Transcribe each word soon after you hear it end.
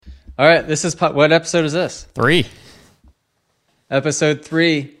All right, this is what episode is this? 3. Episode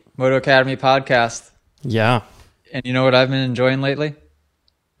 3, Moto Academy podcast. Yeah. And you know what I've been enjoying lately?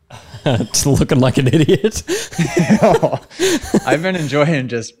 It's looking like an idiot. I've been enjoying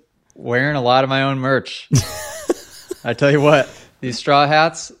just wearing a lot of my own merch. I tell you what, these straw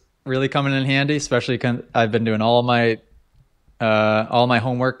hats really coming in handy, especially because I've been doing all my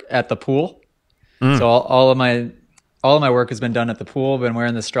homework at the pool. So all of my work has been done at the pool. Been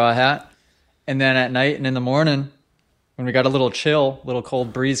wearing the straw hat, and then at night and in the morning, when we got a little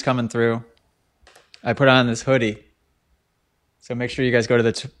cold breeze coming through, I put on this hoodie. So make sure you guys go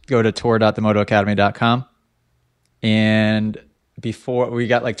to tour.themotoacademy.com. And before we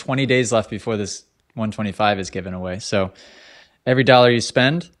got like 20 days left before this 125 is given away. So every dollar you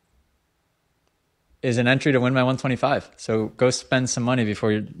spend is an entry to win my 125. So go spend some money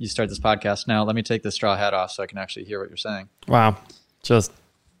before you start this podcast. Now, let me take the straw hat off so I can actually hear what you're saying. Wow. Just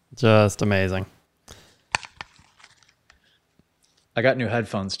amazing. I got new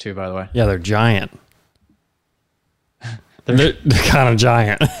headphones too, by the way. Yeah, they're giant. They're kind of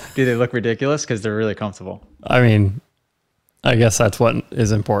giant. Do they look ridiculous? Because they're really comfortable. I mean, I guess that's what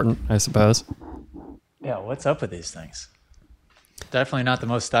is important, I suppose. Yeah, what's up with these things? Definitely not the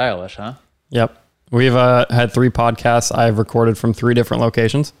most stylish, huh? Yep. We've had 3 podcasts I've recorded from 3 different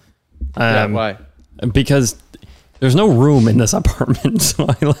locations. Yeah, why? Because there's no room in this apartment, so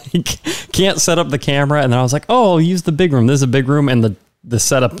I can't set up the camera. And then I was like, oh, I'll use the big room. This is a big room, and the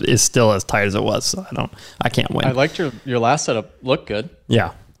setup is still as tight as it was, so I can't win. I liked your last setup. Looked good.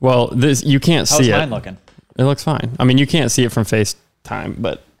 Yeah. Well, this you can't see it. How's mine looking? It looks fine. I mean, you can't see it from FaceTime,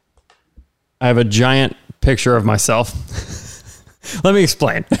 but I have a giant picture of myself. Let me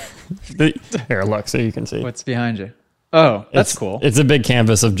explain. Here, look, so you can see. What's behind you? Oh, that's cool. It's a big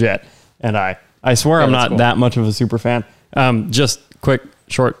canvas of Jet and I. I swear I'm not that much of a super fan. Just quick,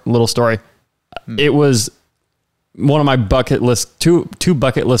 short little story. It was one of my bucket list, two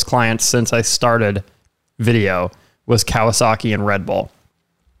bucket list clients since I started video was Kawasaki and Red Bull.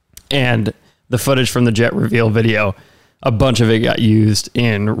 And the footage from the Jet reveal video, a bunch of it got used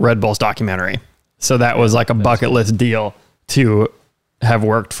in Red Bull's documentary. So that was like a bucket list deal to have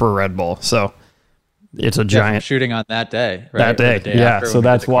worked for Red Bull. So it's a giant shooting on that day, right? That day. Yeah. So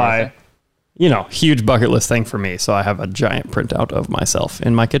that's why, huge bucket list thing for me. So I have a giant printout of myself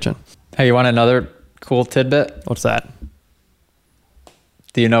in my kitchen. Hey, you want another cool tidbit? What's that?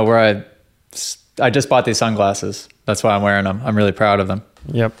 Do you know where I just bought these sunglasses? That's why I'm wearing them. I'm really proud of them.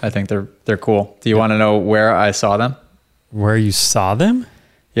 Yep. I think they're cool. Do you want to know where I saw them? Where you saw them?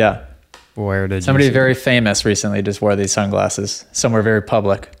 Yeah. Where did somebody very famous recently just wore these sunglasses somewhere very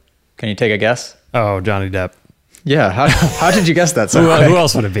public? Can you take a guess? Oh, Johnny Depp. Yeah. How did you guess that? Who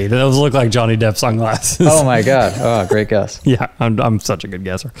else would it be? Those look like Johnny Depp sunglasses. Oh my God. Oh, great guess. Yeah, I'm such a good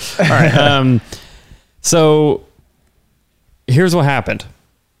guesser. All right. So here's what happened.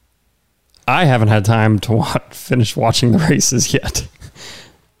 I haven't had time to finish watching the races yet.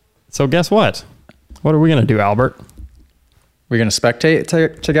 So guess what? What are we going to do, Albert? We're going to spectate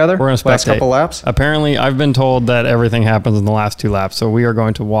together? We're going to spectate. Last couple laps? Apparently, I've been told that everything happens in the last 2 laps. So we are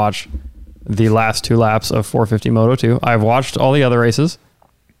going to watch the last 2 laps of 450 Moto 2. I've watched all the other races,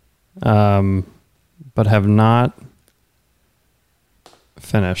 but have not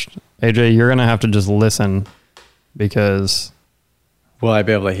finished. AJ, you're going to have to just listen because... Will I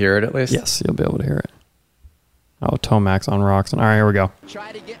be able to hear it at least? Yes, you'll be able to hear it. Oh, Tomac's on rocks. All right, here we go.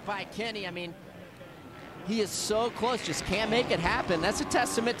 Try to get by Kenny. I mean, he is so close, just can't make it happen. That's a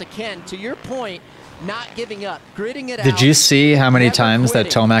testament to Ken. To your point, not giving up, gritting it out. Did you see how many times that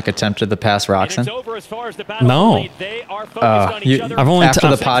Tomac attempted to pass Roxon? No. I've only after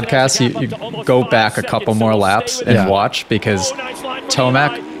the podcast, you go back a couple more laps and watch because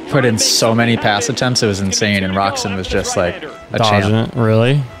Tomac put in so many pass attempts, it was insane, and Roxon was just like a champ.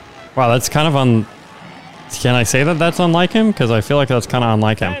 Really? Wow, that's kind of on... Can I say that that's unlike him? Because I feel like that's kind of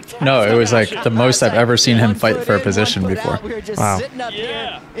unlike him. No, it was like the most I've ever seen him fight for a position before. Wow.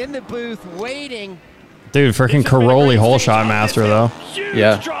 In the booth waiting. Dude, freaking Caroli hole shot master, though.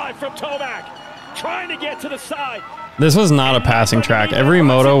 Yeah. Trying to get to the side. This was not a passing track. Every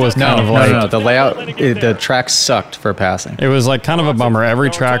moto was kind of like... No. The layout, the track sucked for passing. It was like kind of a bummer. Every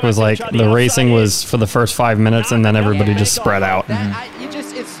track was like, the racing was for the first 5 minutes, and then everybody just spread out.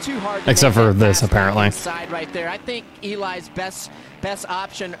 It's too hard. Except for this, apparently. Side right there. I think Eli's best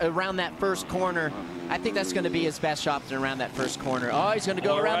option around that first corner. I think that's going to be his best option around that first corner. Oh, he's going to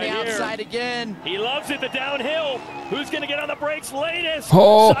go around the outside again. He loves it, the downhill. Who's going to get on the brakes latest?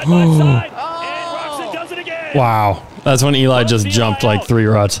 Oh. Side by side. And Roxon does it again. Wow. That's when Eli just jumped like 3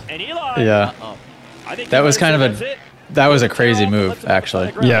 ruts. And Eli, yeah. That was kind of That was a crazy move,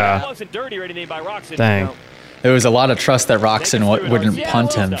 actually. Yeah. It wasn't dirty or anything by Roczen. Dang. There was a lot of trust that Roczen wouldn't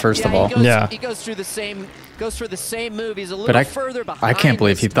punt him, first of all. He goes through the same move. He's a little further behind. I can't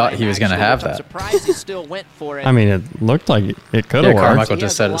believe he thought he was going to have that. I'm surprised he still went for it. I mean, it looked like it could have worked. Carmichael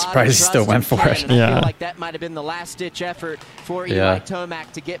just said it's surprised he still went for it. I feel like that might have been the last-ditch effort for Eli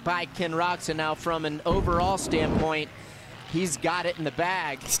Tomac to get by Ken Roczen. Now, from an overall standpoint, he's got it in the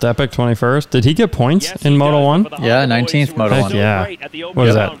bag. Stepik 21st. Did he get points in Moto 1? Yeah, 19th Moto 1. Yeah. What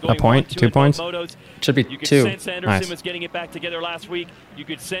is that? A point? 2 points? Should be You could 2. sense Anderson was getting it back together last week. You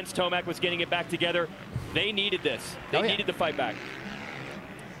could sense Tomac was getting it back together. They needed this. They needed to fight back.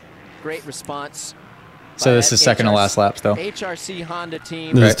 Great response. So this is second to last lap still. HRC Honda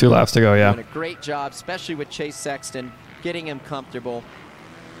team. There's 2 laps to go, yeah. Doing a great job, especially with Chase Sexton, getting him comfortable.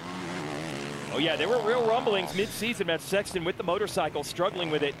 Oh, yeah, there were real rumblings mid-season about Sexton with the motorcycle,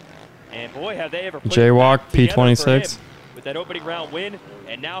 struggling with it. And, boy, have they ever put Jaywalk, it back P26. with that opening round win.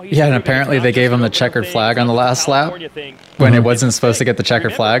 And now he's and apparently they gave him the checkered flag on the last lap when it wasn't supposed to get the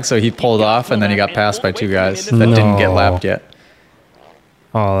checkered flag, so he pulled off, and then he got passed by 2 guys that didn't get lapped yet.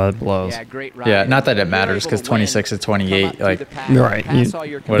 Oh, that blows. Yeah, great ride. Yeah, not that it matters, because 26 to 28, like, right.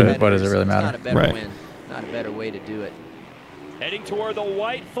 what does it really matter? Right. Not a better way to do it. Heading toward the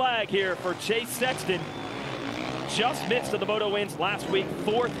white flag here for Chase Sexton. Just missed the Moto wins last week,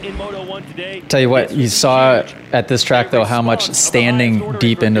 4th in Moto 1 today. Tell you what, you saw at this track, though, how much standing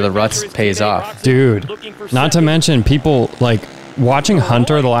deep into the ruts pays off. Dude, not to mention people, like, watching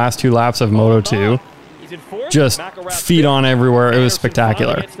Hunter the last 2 laps of Moto 2, just feet on everywhere. It was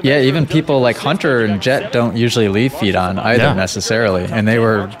spectacular. Yeah, even people like Hunter and Jet don't usually leave feet on either necessarily, and they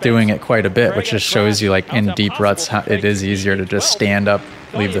were doing it quite a bit, which just shows you, like, in deep ruts, how it is easier to just stand up,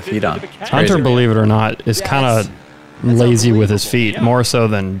 leave the feet on. Hunter, believe it or not, is kind of lazy with his feet, more so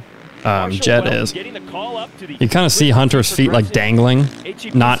than Jet is. You kind of see Hunter's feet like dangling,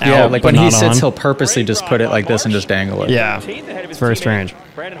 not out. Yeah, like when but he not sits, on. he'll purposely just put it like this and just dangle it. Yeah, it's very strange.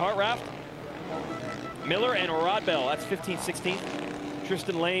 Brandon Hartraft, Miller, and Rodbell. That's 15th, 16th.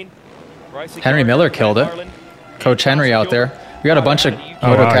 Tristan Lane. Henry Miller killed it. Coach Henry out there. We got a bunch of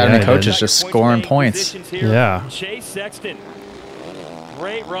Moto Academy coaches just scoring points. Yeah. Chase Sexton.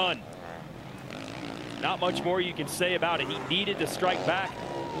 Great run. Not much more you can say about it. He needed to strike back.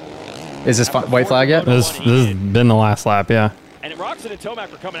 Is this white flag yet? This has been the last lap, yeah. And Roczen and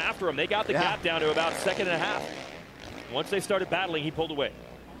Tomac were coming after him. They got the gap down to about 1.5 seconds. Once they started battling, he pulled away.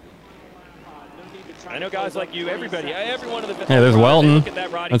 I know guys like you, every one of the... Hey, there's Welton.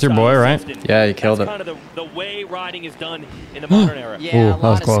 That's your boy, right? Yeah, he killed it. That's kind of the way riding is done in the modern era. Yeah, Ooh, a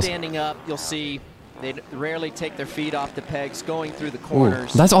lot of close. standing up. You'll see they rarely take their feet off the pegs, going through the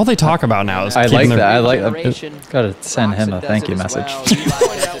corners. That's all they talk about now. Is I keeping like their- that. I like that. Gotta send him a thank you message. You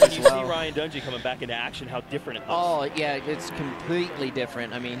pointed out when you see Ryan Dungey coming back into action how different it looks. Oh, yeah, it's completely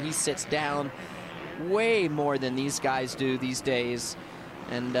different. I mean, he sits down way more than these guys do these days.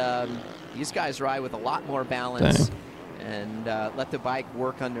 And these guys ride with a lot more balance and let the bike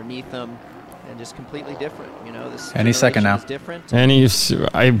work underneath them. And just completely different, you know. This Any second now. is different. And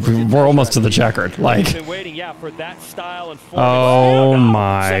we're almost to the checkered. Like, He's been waiting, for that style and form. oh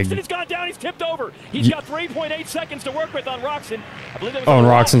my. Sexton has gone down. He's tipped over. He's got 3.8 seconds to work with on Roczen. I believe that was And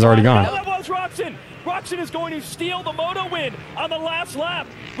Roxon's already gone. That was Roczen. Roczen is going to steal the Moto win on the last lap.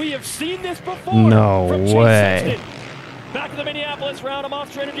 We have seen this before. No from Chase way. Sexton. Back to the Minneapolis round of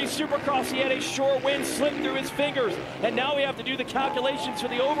Monster Energy Supercross. He had a short win slip through his fingers. And now we have to do the calculations for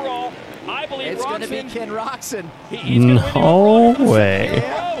the overall. I believe It's going to be Roczen. Ken Roczen. He's gonna win the overall No way.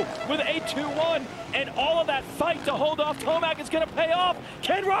 with a 8-2-1, and all of that fight to hold off Tomac is going to pay off.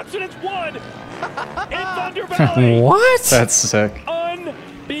 Ken Roczen has won in Thunder Valley. What? That's sick.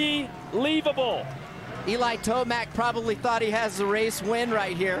 Unbelievable. Eli Tomac probably thought he has the race win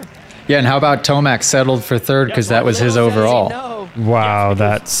right here. Yeah, and how about Tomac settled for third because that was his overall? No. Wow,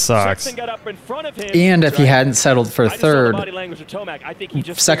 that sucks. Sexton got up in front of him. And if he hadn't settled for I just saw the third, body language of Tomac. I think he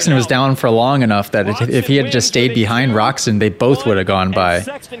just Sexton was figured it out. down for long enough that if he had just stayed behind Roczen, they both would have gone by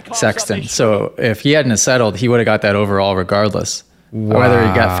Sexton. So if he hadn't settled, he would have got that overall regardless. Whether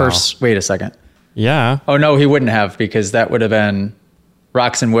he got first. Wait a second. Yeah. Oh, no, he wouldn't have because that would have been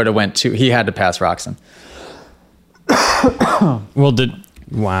Roczen would have went to. He had to pass Roczen. Well,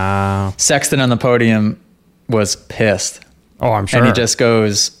 wow. Sexton on the podium was pissed. Oh, I'm sure. And he just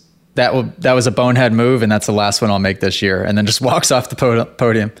goes, that was a bonehead move, and that's the last one I'll make this year. And then just walks off the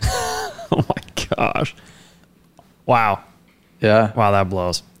podium. Oh my gosh. Wow. Yeah. Wow, that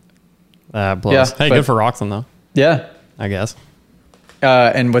blows. That blows. Yeah, Hey, but- good for Roczen though, Yeah. I guess.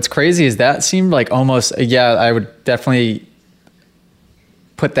 And what's crazy is that seemed like almost, I would definitely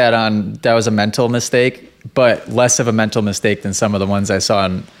put that on, that was a mental mistake but less of a mental mistake than some of the ones I saw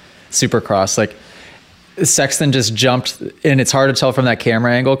in Supercross. Like Sexton just jumped, and it's hard to tell from that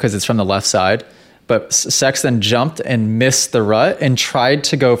camera angle because it's from the left side, but Sexton jumped and missed the rut and tried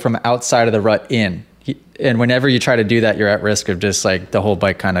to go from outside of the rut in. And whenever you try to do that, you're at risk of just like the whole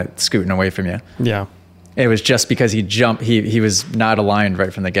bike kind of scooting away from you. Yeah. It was just because he jumped, he was not aligned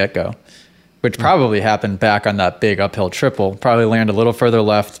right from the get-go, which probably happened back on that big uphill triple. Probably landed a little further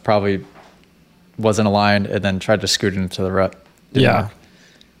left, probably wasn't aligned, and then tried to scoot into the rut. Didn't work.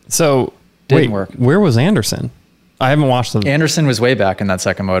 So, Didn't work. Where was Anderson? I haven't watched the... Anderson was way back in that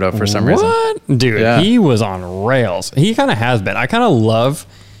second moto for some reason. What? Dude, he was on rails. He kind of has been. I kind of love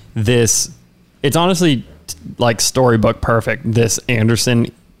this. It's honestly like storybook perfect, this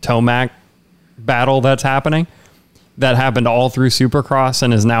Anderson-Tomac battle that's happening. That happened all through Supercross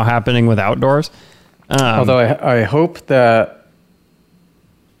and is now happening with outdoors. Although I hope that...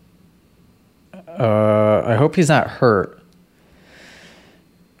 I hope he's not hurt.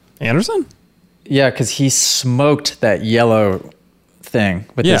 Anderson? Yeah, because he smoked that yellow thing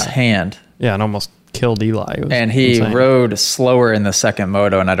with his hand. Yeah, and almost killed Eli. And he rode slower in the second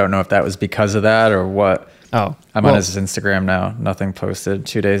moto, and I don't know if that was because of that or what. Oh. I'm on his Instagram now. Nothing posted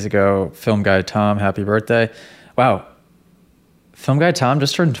 2 days ago. Film Guy Tom, happy birthday. Wow. Film Guy Tom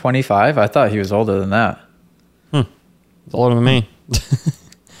just turned 25? I thought he was older than that. He's older than me.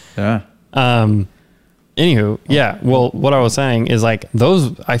 Yeah. Anywho, yeah. Well, what I was saying is like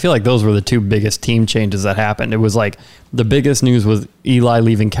those, I feel like those were the two biggest team changes that happened. It was like the biggest news was Eli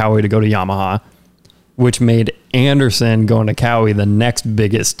leaving Cowie to go to Yamaha, which made Anderson going to Cowie the next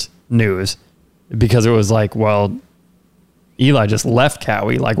biggest news because it was like, well, Eli just left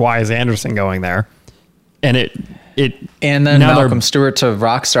Cowie. Like, why is Anderson going there? And and then Malcolm Stewart to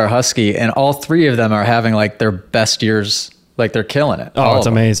Rockstar Husky, and all three of them are having like their best years. Like they're killing it. Oh, it's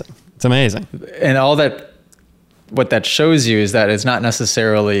amazing. It's amazing. And what that shows you is that it's not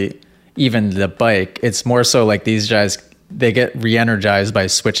necessarily even the bike. It's more so like these guys, they get re-energized by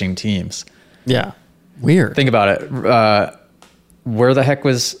switching teams. Yeah. Weird. Think about it. Where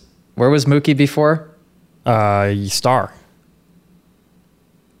was Mookie before? Star.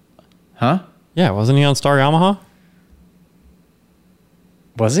 Huh? Yeah. Wasn't he on Star Yamaha?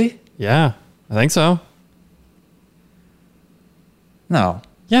 Was he? Yeah. I think so. No.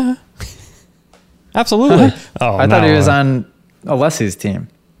 Yeah. Absolutely. Oh, I thought he was on Alessi's team.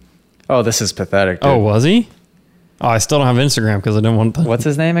 Oh, this is pathetic, dude. Oh, was he? Oh, I still don't have Instagram because I didn't want to. What's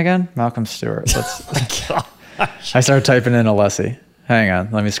his name again? Malcolm Stewart. I started typing in Alessi. Hang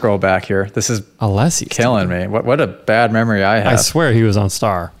on. Let me scroll back here. This is Alessi killing me. What a bad memory I have. I swear he was on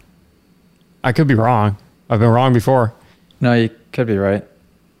Star. I could be wrong. I've been wrong before. No, you could be right.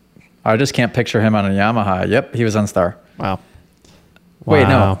 I just can't picture him on a Yamaha. Yep, he was on Star. Wow. Wait,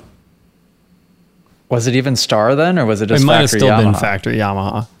 no. Was it even Star then, or was it just It might factory have still Yamaha? been factory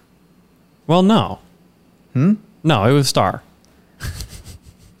Yamaha. Well, no. No, it was Star.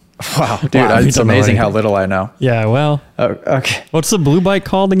 Wow, dude, it's amazing how little I know. Yeah, well. Oh, okay. What's the blue bike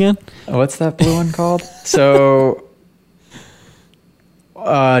called again? What's that blue one called? So,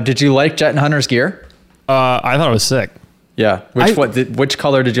 did you like Jet and Hunter's gear? I thought it was sick. Yeah. Which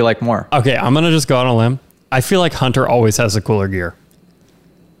color did you like more? Okay, I'm going to just go out on a limb. I feel like Hunter always has the cooler gear.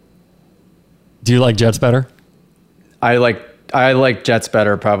 Do you like Jets better? I like Jets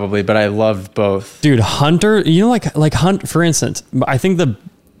better probably, but I loved both. Dude, Hunter, you know, like Hunt, for instance, I think the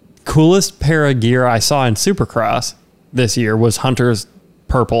coolest pair of gear I saw in Supercross this year was Hunter's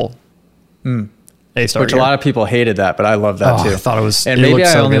purple A-Star Which gear. a lot of people hated that, but I love that too. I thought it was, and maybe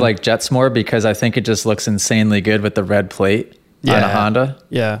I only like Jets more because I think it just looks insanely good with the red plate on a Honda.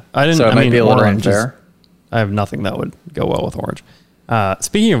 Yeah. So it might be a little unfair. I have nothing that would go well with orange.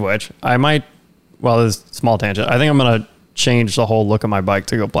 Speaking of which, I might, this is a small tangent. I think I'm going to change the whole look of my bike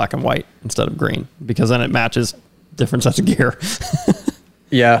to go black and white instead of green because then it matches different sets of gear.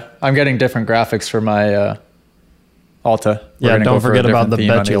 Yeah. I'm getting different graphics for my Alta. Yeah. Don't forget about the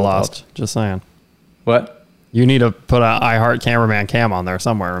bet you lost. Just saying. What? You need to put an iHeart Cameraman cam on there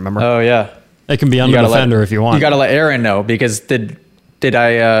somewhere, remember? Oh, yeah. It can be under the fender if you want. You got to let Aaron know because did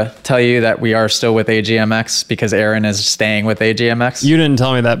I tell you that we are still with AGMX because Aaron is staying with AGMX? You didn't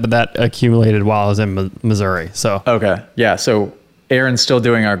tell me that, but that accumulated while I was in Missouri. So okay, yeah. So Aaron's still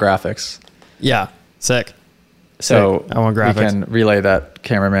doing our graphics. Yeah, sick. So I want graphics. We can relay that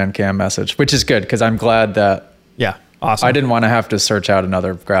cameraman cam message, which is good because I'm glad that. Yeah, awesome. I didn't want to have to search out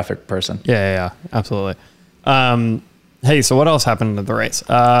another graphic person. Yeah, absolutely. Hey, so what else happened at the race?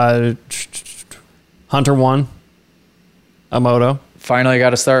 Hunter won a moto. Finally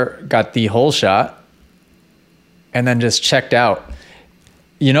got the whole shot, and then just checked out.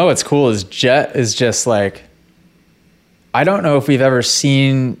 You know what's cool is Jet is just like, I don't know if we've ever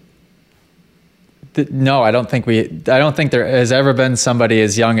seen. No, I don't think there has ever been somebody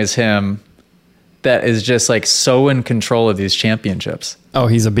as young as him that is just like so in control of these championships. Oh,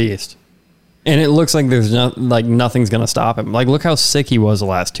 he's a beast. And it looks like there's nothing's going to stop him. Like, look how sick he was the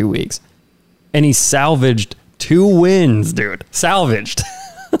last 2 weeks. And he salvaged 2 wins, dude. Salvaged.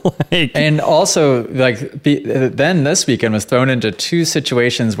 And also, then this weekend was thrown into 2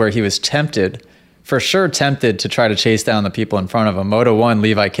 situations where he was tempted to try to chase down the people in front of him. Moto 1,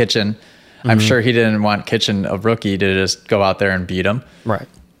 Levi Kitchen. I'm sure he didn't want Kitchen, a rookie, to just go out there and beat him. Right.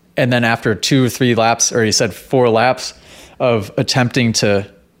 And then after 2 or 3 laps, or he said 4 laps of attempting to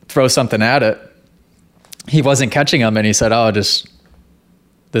throw something at it, he wasn't catching him, and he said,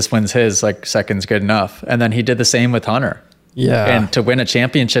 this one's his, like, second's good enough. And then he did the same with Hunter. Yeah. And to win a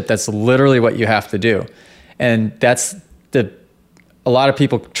championship, that's literally what you have to do. And that's a lot of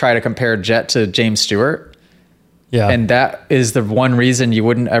people try to compare Jet to James Stewart. Yeah. And that is the one reason you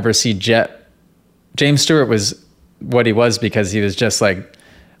wouldn't ever see Jet. James Stewart was what he was because he was just like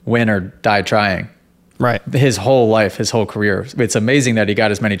win or die trying. Right. His whole life, his whole career. It's amazing that he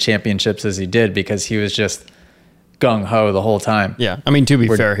got as many championships as he did because he was just gung-ho the whole time. Yeah. I mean, to be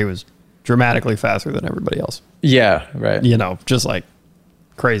fair, he was dramatically faster than everybody else. Yeah, right. You know, just like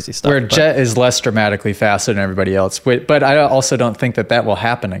crazy stuff. Where Jet is less dramatically faster than everybody else. But I also don't think that will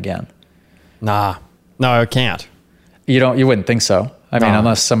happen again. Nah. No, it can't. You wouldn't think so. I mean,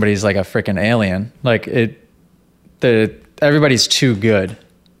 unless somebody's like a freaking alien. Like everybody's too good.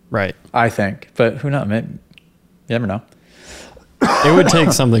 Right. I think. But who knows? Maybe, you never know. It would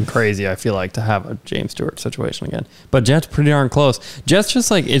take something crazy, I feel like, to have a James Stewart situation again. But Jet's pretty darn close. Jet's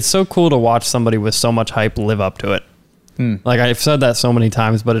just like, it's so cool to watch somebody with so much hype live up to it. Like, I've said that so many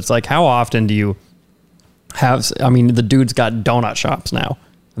times, but it's like, how often do you have, I mean, the dude's got donut shops now.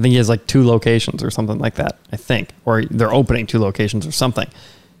 I think he has like 2 locations or something like that, I think. Or they're opening 2 locations or something.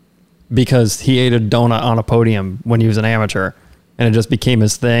 Because he ate a donut on a podium when he was an amateur. And it just became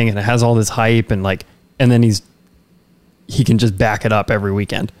his thing. And it has all this hype. And then he can just back it up every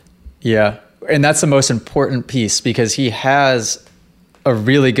weekend. Yeah. And that's the most important piece because he has a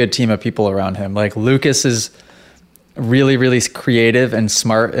really good team of people around him. Like Lucas is really, really creative and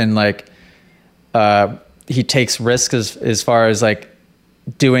smart. And like, he takes risks as far as like,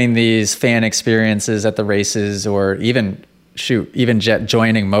 doing these fan experiences at the races, or even Jet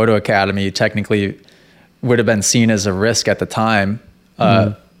joining Moto Academy technically would have been seen as a risk at the time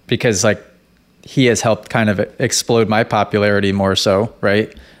because like he has helped kind of explode my popularity more so,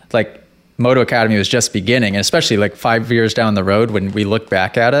 right? Like Moto Academy was just beginning, and especially like 5 years down the road when we look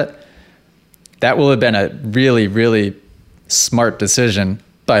back at it, that will have been a really, really smart decision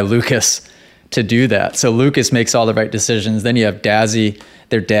by Lucas to do that. So Lucas makes all the right decisions. Then you have Dazzy,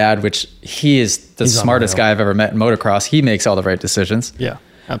 their dad, which he's smartest guy I've ever met in motocross. He makes all the right decisions. Yeah,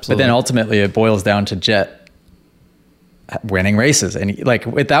 absolutely. But then ultimately it boils down to Jet winning races. And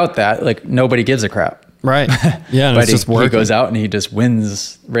without that, like nobody gives a crap. Right. Yeah. But he goes out and he just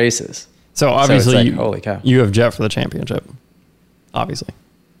wins races. So obviously holy cow. You have Jet for the championship. Obviously.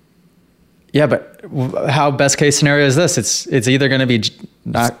 Yeah, but how best case scenario is this? It's either going to be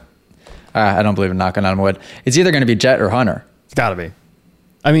I don't believe in knocking on wood. It's either going to be Jet or Hunter. It's got to be.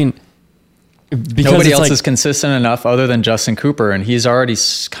 I mean, because nobody else is consistent enough other than Justin Cooper, and he's already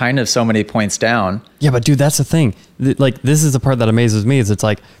kind of so many points down. Yeah, but dude, that's the thing. Like, this is the part that amazes me. Is it's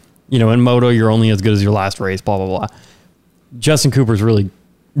like, you know, in moto, you're only as good as your last race. Blah blah blah. Justin Cooper's really,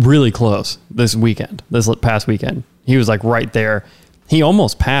 really close this past weekend. He was like right there. He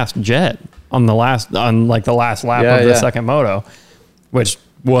almost passed Jet on the last lap of the second moto, which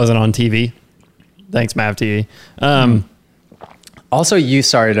wasn't on TV. Thanks, Mav TV. Also,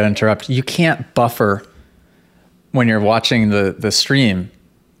 sorry to interrupt, you can't buffer when you're watching the stream.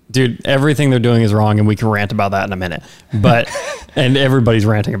 Dude, everything they're doing is wrong, and we can rant about that in a minute. But and everybody's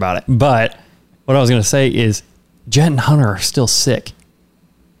ranting about it. But what I was going to say is Jet and Hunter are still sick.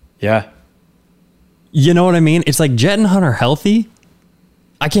 Yeah. You know what I mean? It's like Jet and Hunter healthy.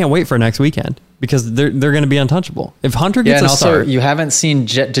 I can't wait for next weekend because they're going to be untouchable. If Hunter gets and a also, start, you haven't seen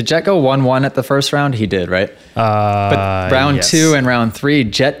Jet. Did Jet go 1-1 at the first round? He did, right? But round 2 and round 3,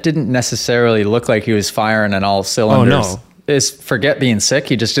 Jet didn't necessarily look like he was firing on all cylinders. Oh, no. Forget being sick.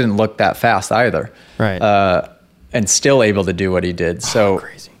 He just didn't look that fast either. Right. And still able to do what he did. So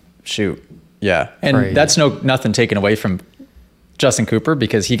crazy. Shoot. Yeah. And crazy. That's nothing taken away from Justin Cooper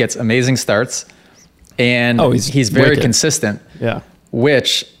because he gets amazing starts and he's very consistent. Yeah.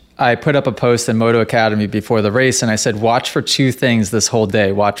 Which I put up a post in Moto Academy before the race and I said, watch for 2 things this whole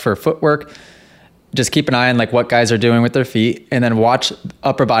day. Watch for footwork just keep an eye on like what guys are doing with their feet, and then watch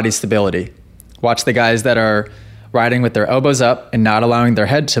upper body stability. Watch the guys that are riding with their elbows up and not allowing their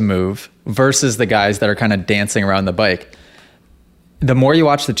head to move versus the guys that are kind of dancing around the bike. The more you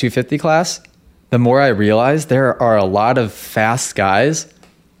watch the 250 class, the more I realize there are a lot of fast guys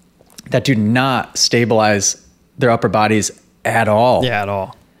that do not stabilize their upper bodies at all. Yeah, at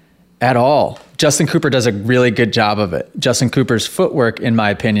all. At all. Justin Cooper does a really good job of it. Justin Cooper's footwork, in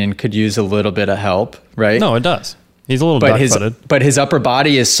my opinion, could use a little bit of help, right? No, it does. He's a little duck-footed. But his upper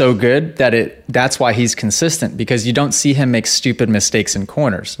body is so good that that's why he's consistent, because you don't see him make stupid mistakes in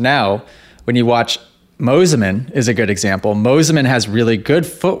corners. Now, when you watch Mosiman is a good example. Mosiman has really good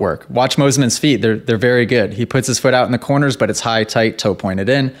footwork. Watch Mosiman's feet. They're very good. He puts his foot out in the corners, but it's high, tight, toe pointed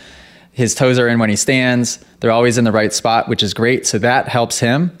in. His toes are in when he stands. They're always in the right spot, which is great. So that helps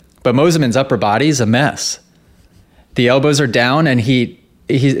him. But Mosiman's upper body is a mess. The elbows are down, and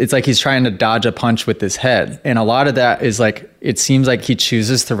it's like he's trying to dodge a punch with his head. And a lot of that is like, it seems like he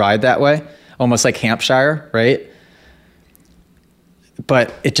chooses to ride that way, almost like Hampshire, right?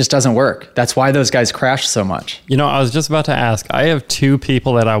 But it just doesn't work. That's why those guys crash so much. You know, I was just about to ask. I have two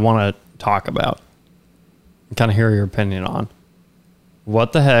people that I want to talk about and kind of hear your opinion on.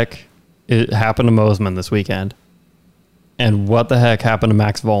 What the heck happened to Mosiman this weekend? And what the heck happened to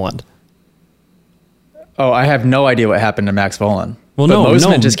Max Vohland? Oh, I have no idea what happened to Max Vohland. Well, but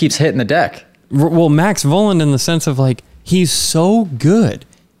Mosiman just keeps hitting the deck. Well, Max Vohland in the sense of like, he's so good.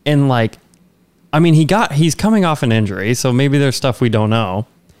 And like, I mean, he's coming off an injury, so maybe there's stuff we don't know.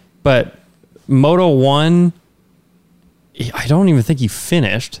 But Moto 1, I don't even think he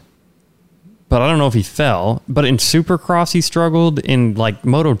finished. But I don't know if he fell. But in Supercross, he struggled. In like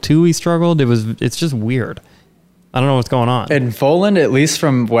Moto 2, he struggled. It's just weird. I don't know what's going on. And Vohland, at least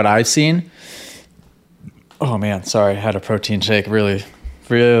from what I've seen, oh man, sorry, I had a protein shake. Really,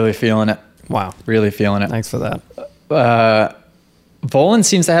 really feeling it. Wow. Really feeling it. Thanks for that. Vohland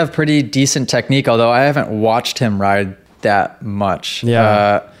seems to have pretty decent technique, although I haven't watched him ride that much.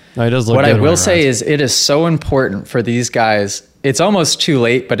 Yeah. No, he does look what good I will say is it is so important for these guys. It's almost too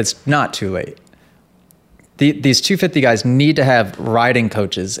late, but it's not too late. These 250 guys need to have riding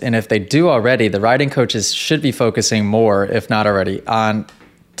coaches. And if they do already, the riding coaches should be focusing more, if not already, on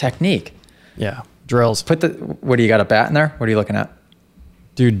technique. Yeah. Drills. What do you got, a bat in there? What are you looking at?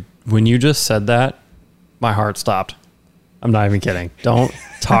 Dude, when you just said that, my heart stopped. I'm not even kidding. Don't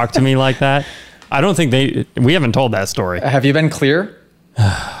talk to me like that. I don't think we haven't told that story. Have you been clear?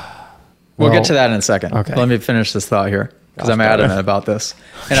 We'll get to that in a second. Okay. Let me finish this thought here, because I'm adamant about this.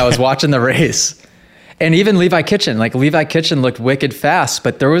 And I was watching the race. And even Levi Kitchen looked wicked fast,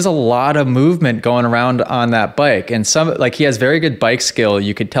 but there was a lot of movement going around on that bike. And he has very good bike skill,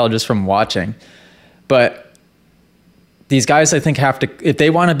 you could tell just from watching. But these guys, I think, have to, if they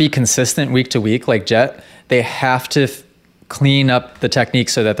want to be consistent week to week, like Jet, they have to clean up the technique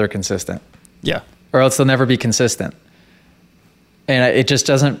so that they're consistent. Yeah. Or else they'll never be consistent. And it just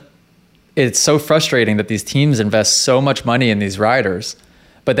doesn't, it's so frustrating that these teams invest so much money in these riders.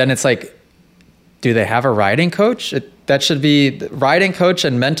 But then it's like, do they have a riding coach? That should be, riding coach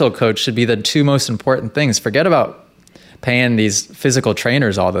and mental coach should be the two most important things. Forget about paying these physical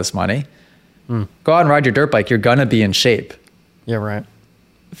trainers all this money. Go out and ride your dirt bike. You're going to be in shape. Yeah, right.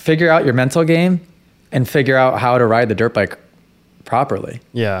 Figure out your mental game and figure out how to ride the dirt bike properly.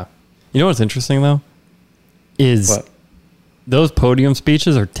 Yeah. You know what's interesting, though? Is those podium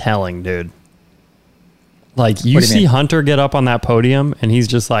speeches are telling, dude. Like, you see Hunter get up on that podium, and he's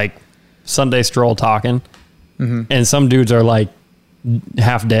just like Sunday Stroll talking, and some dudes are like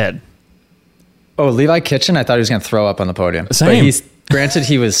half dead. Oh, Levi Kitchen, I thought he was going to throw up on the podium. Same. But granted,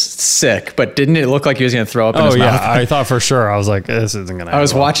 he was sick, but didn't it look like he was going to throw up in his mouth? Oh, yeah. I thought for sure. I was like, this isn't going to happen. I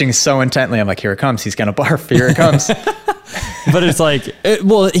was watching so intently. I'm like, here it comes. He's going to barf. Here it comes. But it's like,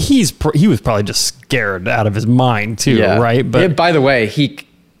 he was probably just scared out of his mind too, right? But by the way, he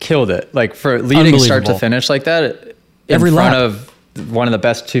killed it. Like, for leading start to finish like that, in front of one of the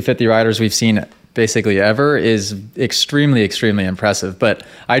best 250 riders we've seen basically ever, is extremely, extremely impressive. But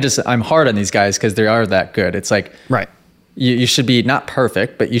I'm hard on these guys because they are that good. It's like, right. You should be not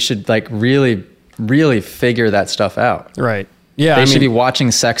perfect, but you should like really, really figure that stuff out. Right. Yeah. They should be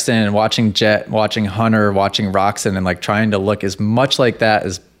watching Sexton and watching Jet, watching Hunter, watching Roczen, and like trying to look as much like that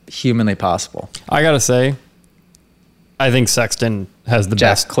as humanly possible. I got to say, I think Sexton has the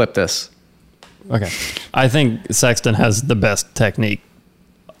best. Clip this. Okay. I think Sexton has the best technique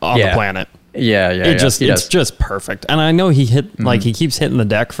on the planet. Yeah. It's just perfect. And I know he he keeps hitting the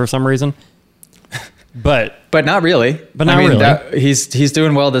deck for some reason. But not really. But not really. He's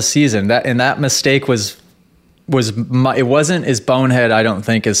doing well this season. That mistake was it wasn't as bonehead, I don't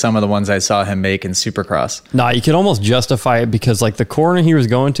think, as some of the ones I saw him make in Supercross. Nah, you could almost justify it because like the corner he was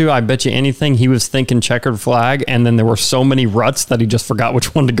going to, I bet you anything he was thinking checkered flag, and then there were so many ruts that he just forgot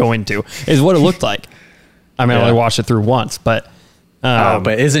which one to go into, is what it looked like. I mean, I only watched it through once, but...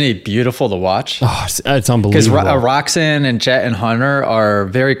 but isn't he beautiful to watch? Oh, it's unbelievable. Because Roczen and Jet and Hunter are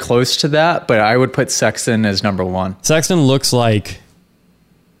very close to that, but I would put Sexton as number one. Sexton looks like...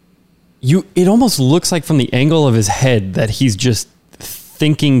 It almost looks like from the angle of his head that he's just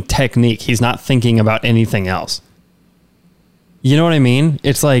thinking technique. He's not thinking about anything else. You know what I mean?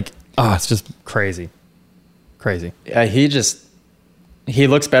 It's like, it's just crazy. Crazy. Yeah, he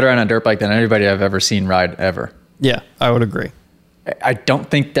looks better on a dirt bike than anybody I've ever seen ride ever. Yeah, I would agree. I don't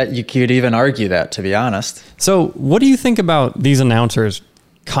think that you could even argue that, to be honest. So what do you think about these announcers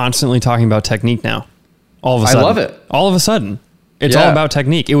constantly talking about technique now? All of a sudden. I love it. All of a sudden. It's all about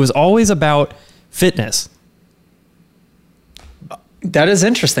technique. It was always about fitness. That is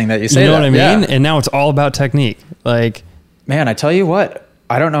interesting that you say that. You know what I mean? Yeah. And now it's all about technique. Like, man, I tell you what,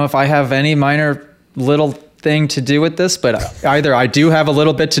 I don't know if I have any minor little thing to do with this, but either I do have a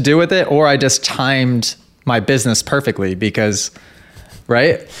little bit to do with it, or I just timed my business perfectly because,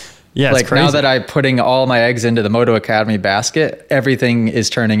 right? Yeah, like now that I'm putting all my eggs into the Moto Academy basket, everything is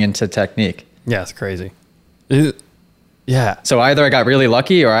turning into technique. Yeah, it's crazy. Yeah. So either I got really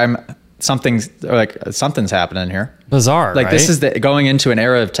lucky, or something's happening here. Bizarre. Like right? This is going into an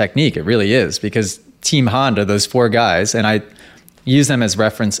era of technique. It really is, because Team Honda, those 4 guys, and I use them as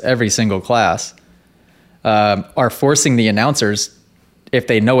reference every single class, are forcing the announcers, if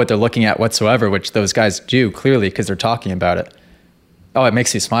they know what they're looking at whatsoever, which those guys do clearly because they're talking about it. Oh, it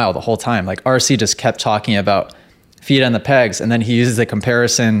makes you smile the whole time. Like RC just kept talking about feet on the pegs, and then he uses a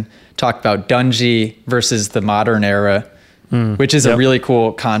comparison, talked about Dungey versus the modern era, which is a really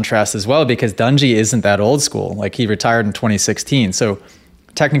cool contrast as well, because Dungey isn't that old school. Like he retired in 2016. So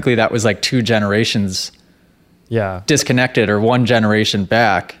technically that was like 2 generations disconnected, or 1 generation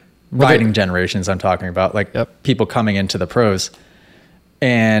back. Riding generations I'm talking about, like people coming into the pros.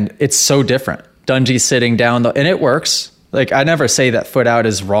 And it's so different. Dungey sitting down, and it works. Like I never say that foot out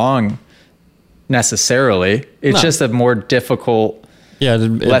is wrong necessarily. It's just a more difficult,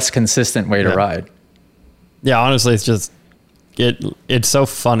 less consistent way to ride. Yeah, honestly, it's just it's so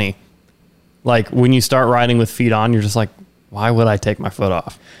funny. Like when you start riding with feet on, you're just like, why would I take my foot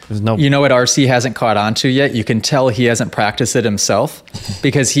off? There's no. You know what RC hasn't caught on to yet? You can tell he hasn't practiced it himself,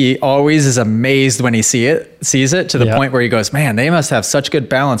 because he always is amazed when he sees it to the point where he goes, man, they must have such good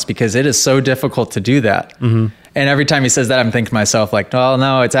balance, because it is so difficult to do that. Mm-hmm. And every time he says that, I'm thinking to myself like, oh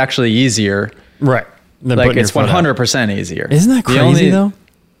no, it's actually easier. Right. Like it's 100% easier. Isn't that crazy though?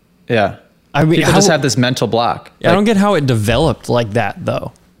 Yeah. I mean, people just have this mental block. I don't get how it developed like that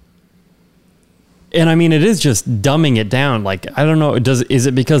though. And I mean, it is just dumbing it down. Like, I don't know. Is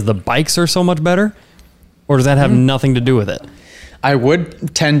it because the bikes are so much better, or does that have nothing to do with it? I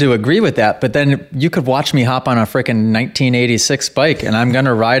would tend to agree with that, but then you could watch me hop on a freaking 1986 bike, and I'm going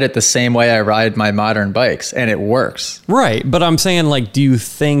to ride it the same way I ride my modern bikes, and it works. Right. But I'm saying, like, do you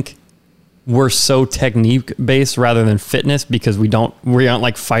think we're so technique based rather than fitness because we aren't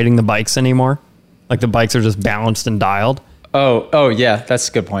like fighting the bikes anymore? Like the bikes are just balanced and dialed? Oh yeah, that's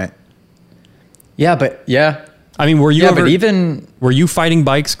a good point. Yeah, but yeah. I mean, were you fighting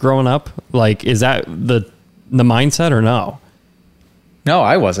bikes growing up? Like, is that the mindset or no? No,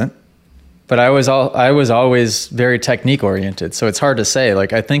 I wasn't. But I was always very technique oriented. So it's hard to say.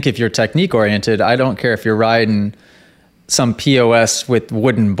 Like, I think if you're technique oriented, I don't care if you're riding some POS with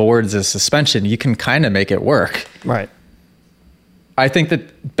wooden boards as suspension, you can kind of make it work. Right. I think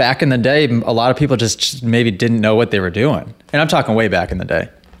that back in the day, a lot of people just maybe didn't know what they were doing. And I'm talking way back in the day,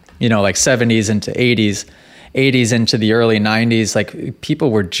 like 70s into 80s into the early 90s, like people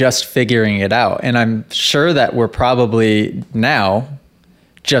were just figuring it out. And I'm sure that we're probably now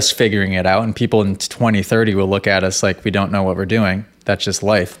just figuring it out, and people in 2030 will look at us like we don't know what we're doing. That's just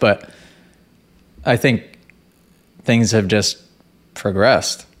life. But I think things have just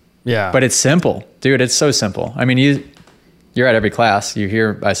progressed. Yeah. But it's simple, dude. It's so simple. I mean, you're at every class. You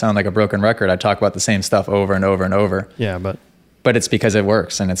hear I sound like a broken record. I talk about the same stuff over and over and over. Yeah, but it's because it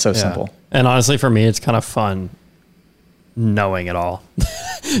works and it's so simple. And honestly, for me, it's kind of fun knowing it all.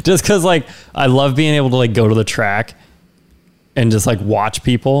 Just because, like, I love being able to like go to the track and just like watch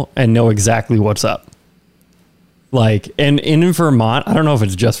people and know exactly what's up. Like, and in Vermont, I don't know if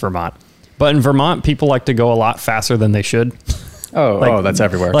it's just Vermont, but in Vermont, people like to go a lot faster than they should. Oh, that's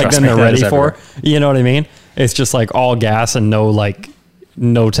everywhere. Like, then they're ready for, you know what I mean? It's just like all gas and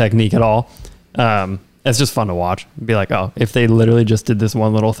no technique at all. It's just fun to watch. Be like, oh, if they literally just did this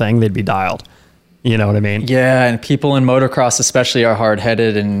one little thing, they'd be dialed. You know what I mean? Yeah, and people in motocross especially are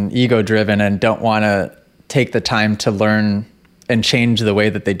hard-headed and ego-driven and don't want to take the time to learn and change the way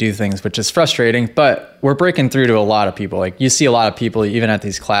that they do things, which is frustrating. But we're breaking through to a lot of people. Like, you see a lot of people even at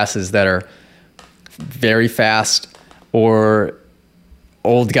these classes that are very fast, or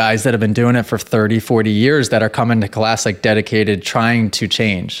old guys that have been doing it for 30, 40 years that are coming to class like dedicated, trying to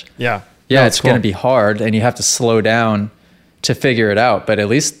change. Yeah. Yeah, it's going to be hard, and you have to slow down to figure it out. But at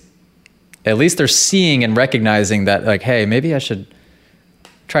least they're seeing and recognizing that, like, hey, maybe I should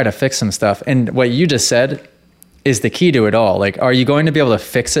try to fix some stuff. And what you just said is the key to it all. Like, are you going to be able to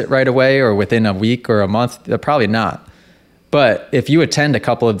fix it right away or within a week or a month? Probably not. But if you attend a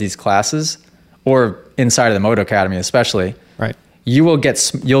couple of these classes, or inside of the Moto Academy especially, right, you'll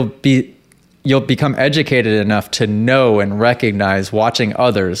become educated enough to know and recognize, watching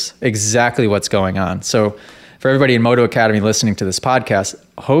others, exactly what's going on. So for everybody in Moto Academy listening to this podcast,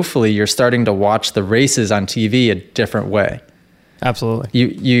 hopefully you're starting to watch the races on TV a different way. Absolutely.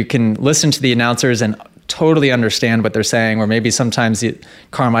 You can listen to the announcers and totally understand what they're saying, or maybe sometimes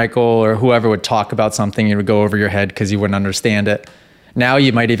Carmichael or whoever would talk about something, it would go over your head because you wouldn't understand it. Now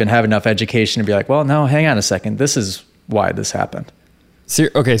you might even have enough education to be like, well, no, hang on a second. This is why this happened.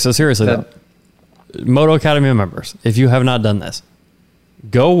 Okay, so seriously though, Moto Academy members, if you have not done this,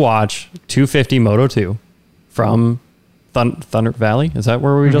 go watch 250 Moto 2 from Thunder Valley. Is that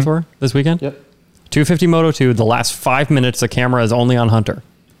where we just were this weekend? Yep. 250 Moto 2, the last 5 minutes, the camera is only on Hunter.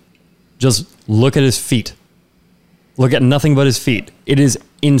 Just look at his feet. Look at nothing but his feet. It is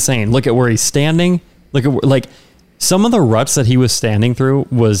insane. Look at where he's standing. Look at like some of the ruts that he was standing through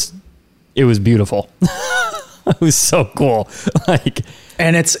was beautiful. It was so cool. Like,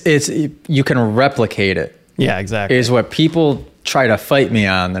 and it's you can replicate it. Yeah, exactly. Is what people try to fight me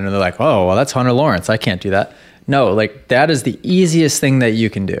on, and they're like, "Oh, well, that's Hunter Lawrence. I can't do that." No, like, that is the easiest thing that you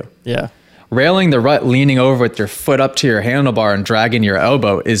can do. Yeah. Railing the rut, leaning over with your foot up to your handlebar and dragging your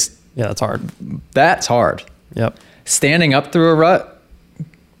elbow is... Yeah, that's hard. That's hard. Yep. Standing up through a rut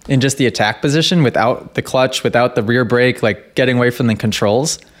in just the attack position without the clutch, without the rear brake, like getting away from the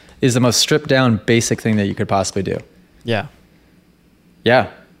controls, is the most stripped down basic thing that you could possibly do. Yeah.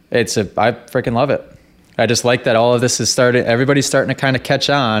 Yeah. I freaking love it. I just like that all of this is everybody's starting to kind of catch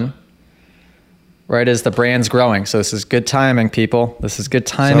on right as the brand's growing. So this is good timing, people. This is good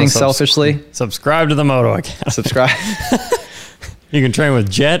timing, selfishly. Subscribe to the Moto Academy. Subscribe. You can train with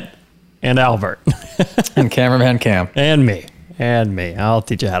Jet and Albert. And cameraman Cam. And me. I'll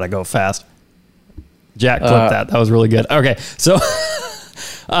teach you how to go fast. Jack, clip that. That was really good. Okay, so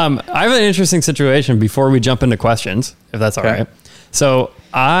I have an interesting situation before we jump into questions, if that's all right. So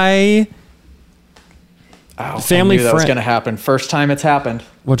family I knew that was going to happen. First time it's happened.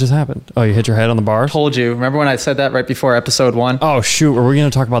 What just happened? Oh, you hit your head on the bars? Told you. Remember when I said that right before episode 1? Oh, shoot. Were we going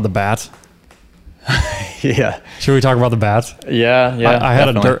to talk about the bats? Yeah. Should we talk about the bats? Yeah. I had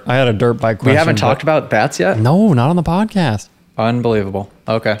a dirt bike question. We haven't talked about bats yet? No, not on the podcast. Unbelievable.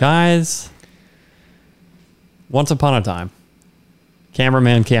 Okay. Guys, once upon a time,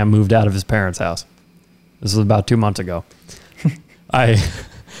 cameraman Cam moved out of his parents' house. This was about 2 months ago. It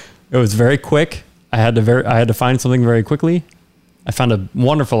was very quick. I had to find something very quickly. I found a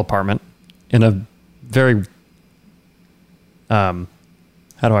wonderful apartment in a very how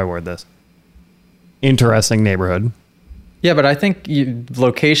do I word this? Interesting neighborhood. Yeah, but I think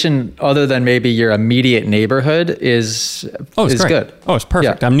location other than maybe your immediate neighborhood is good. Oh, it's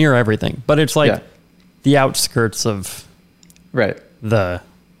perfect. Yeah. I'm near everything, but it's like the outskirts of Anywho,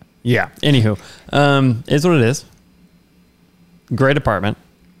 is what it is. Great apartment.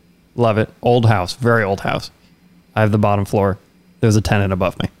 Love it. Old house. Very old house. I have the bottom floor. There's a tenant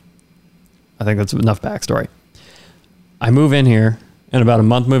above me. I think that's enough backstory. I move in here, and about a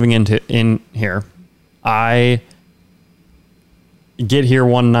month moving in here, I get here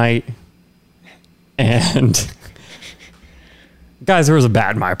one night, and guys, there was a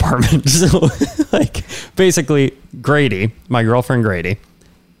bat in my apartment. So, like, basically, Grady, my girlfriend Grady,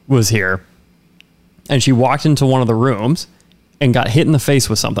 was here, and she walked into one of the rooms and got hit in the face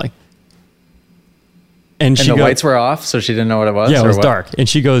with something. And the lights were off, so she didn't know what it was? Yeah, it was dark. And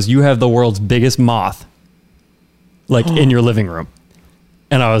she goes, "You have the world's biggest moth, like, in your living room."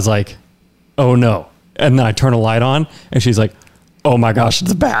 And I was like, "Oh, no." And then I turn a light on, and she's like, "Oh, my gosh,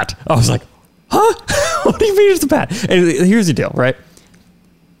 it's a bat." I was like, "Huh? What do you mean it's a bat?" And here's the deal, right?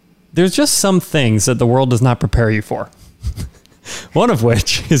 There's just some things that the world does not prepare you for. One of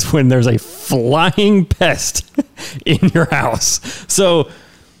which is when there's a flying pest in your house. So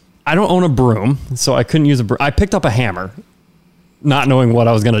I don't own a broom, so I couldn't use a broom. I picked up a hammer, not knowing what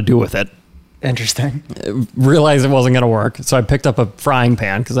I was going to do with it. Interesting. Realized it wasn't going to work. So I picked up a frying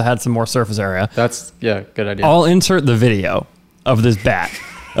pan because I had some more surface area. That's, yeah, good idea. I'll insert the video of this bat,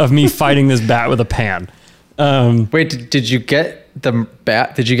 of me fighting this bat with a pan. Wait, did you get the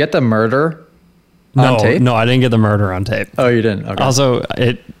bat? Did you get the murder on tape? No, I didn't get the murder on tape. Oh, you didn't? Okay. Also,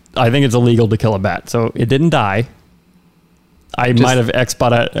 I think it's illegal to kill a bat. So it didn't die. I might have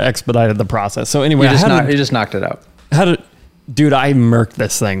expedited the process. So anyway, you just knocked it out. Dude, I murked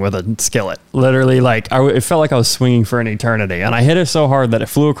this thing with a skillet. Literally, like, it felt like I was swinging for an eternity. And I hit it so hard that it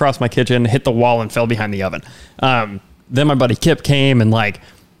flew across my kitchen, hit the wall, and fell behind the oven. Then my buddy Kip came and, like,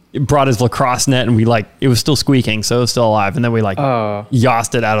 brought his lacrosse net, and it was still squeaking, so it was still alive. And then we,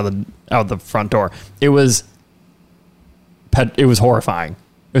 yossed it out of the front door. It was horrifying.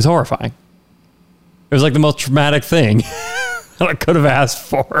 It was horrifying. It was, like, the most traumatic thing that I could have asked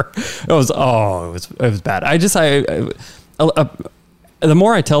for. It was bad. The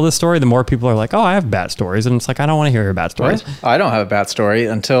more I tell this story, the more people are like, oh, I have bat stories. And it's like, I don't want to hear your bat stories. What? I don't have a bat story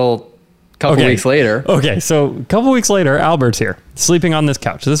until a couple weeks later. Okay, so a couple weeks later, Albert's here, sleeping on this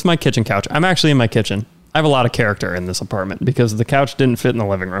couch. This is my kitchen couch. I'm actually in my kitchen. I have a lot of character in this apartment because the couch didn't fit in the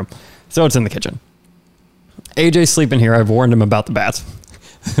living room. So it's in the kitchen. AJ's sleeping here. I've warned him about the bats.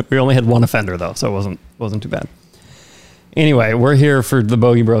 We only had one offender, though, so it wasn't too bad. Anyway, we're here for the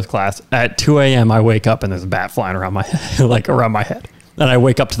Bogey Bros class. At 2 a.m., I wake up and there's a bat flying around my around my head. And I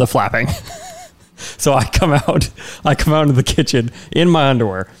wake up to the flapping. So I come out into the kitchen in my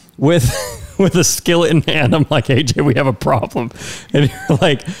underwear with a skillet in hand. I'm like, AJ, we have a problem. And you're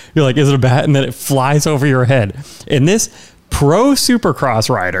like, is it a bat? And then it flies over your head. And this pro supercross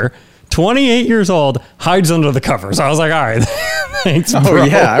rider, 28 years old, hides under the covers. I was like, all right, thanks, bro. Oh,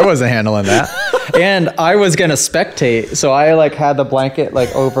 yeah, I wasn't handling that. And I was going to spectate. So I had the blanket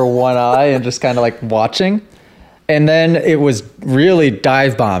over one eye and just kind of watching. And then it was really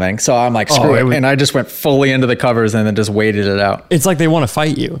dive bombing. So I'm like, screw it. And I just went fully into the covers and then just waited it out. It's like they want to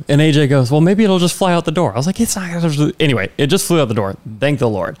fight you. And AJ goes, well, maybe it'll just fly out the door. I was like, it's not. Anyway, it just flew out the door. Thank the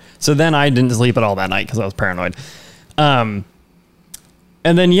Lord. So then I didn't sleep at all that night because I was paranoid. And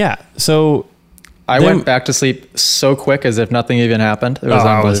then, so I went back to sleep so quick as if nothing even happened. It was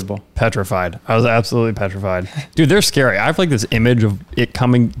unbelievable. I was petrified. I was absolutely petrified. Dude, they're scary. I have this image of it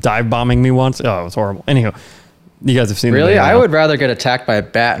dive bombing me once. Oh, it was horrible. Anywho, you guys have seen it. Really? I would rather get attacked by a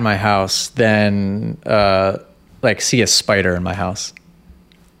bat in my house than see a spider in my house.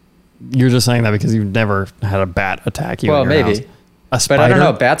 You're just saying that because you've never had a bat attack you in your house. A spider? But I don't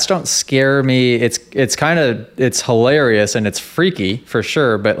know. Bats don't scare me. It's hilarious and it's freaky for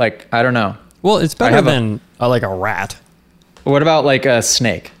sure. But I don't know. Well, it's better than a rat. What about a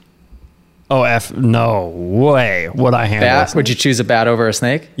snake? Oh, no way would I handle bat? Would you choose a bat over a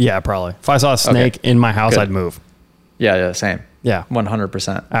snake? Yeah, probably. If I saw a snake in my house, I'd move. Yeah, same. Yeah.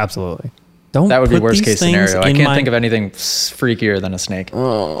 100%. Absolutely. That would be worst case scenario. I can't think of anything freakier than a snake.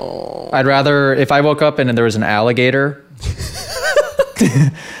 Oh. I'd rather, if I woke up and there was an alligator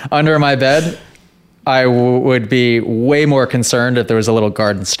under my bed, I would be way more concerned if there was a little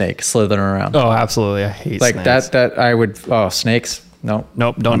garden snake slithering around. Oh, absolutely. I hate snakes. That I would, snakes? Nope,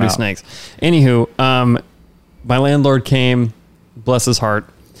 don't do snakes. Anywho, my landlord came, bless his heart,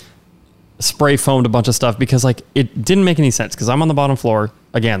 spray foamed a bunch of stuff because it didn't make any sense because I'm on the bottom floor.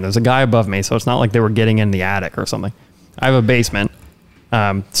 Again, there's a guy above me, so it's not like they were getting in the attic or something. I have a basement,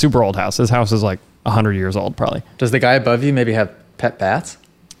 super old house. His house is 100 years old probably. Does the guy above you maybe have pet bats?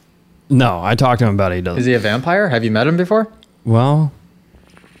 No, I talked to him about it. He doesn't. Is he a vampire? Have you met him before? Well,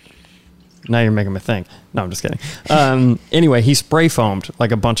 now you're making me think. No, I'm just kidding. Anyway, he spray foamed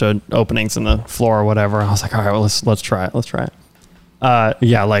a bunch of openings in the floor or whatever. I was like, all right, well, let's try it. Let's try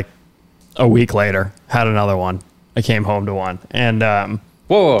it. A week later, had another one. I came home to one. And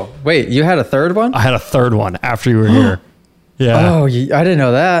whoa, wait, you had a third one? I had a third one after you were here. Yeah. Oh, I didn't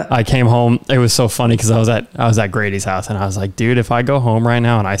know that. I came home. It was so funny because I was at Grady's house and I was like, dude, if I go home right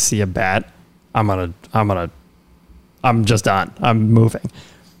now and I see a bat, I'm just done. I'm moving.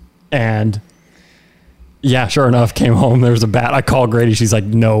 And yeah, sure enough, came home. There was a bat. I called Grady. She's like,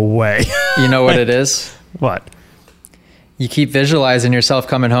 no way. You know what it is? What? You keep visualizing yourself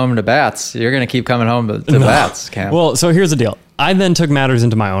coming home to bats. You're going to keep coming home to bats, Cam. Well, so here's the deal. I then took matters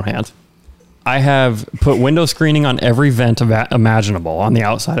into my own hands. I have put window screening on every vent imaginable on the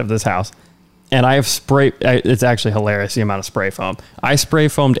outside of this house. And I have it's actually hilarious, the amount of spray foam. I spray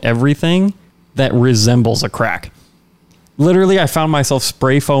foamed everything that resembles a crack. Literally, I found myself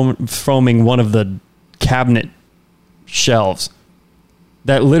foaming one of the cabinet shelves.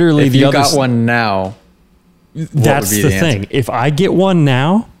 That literally if you got one now, that's the thing. If I get one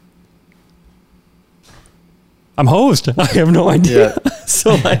now, I'm hosed. I have no idea. Yeah.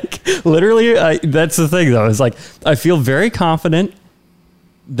 So like literally, that's the thing though, is like, I feel very confident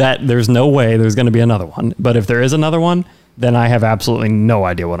that there's no way there's going to be another one. But if there is another one, then I have absolutely no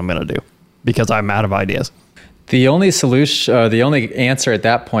idea what I'm going to do because I'm out of ideas. The only solution, the only answer at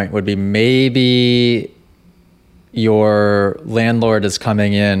that point would be maybe your landlord is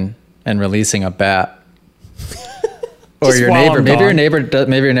coming in and releasing a bat. Or your neighbor, maybe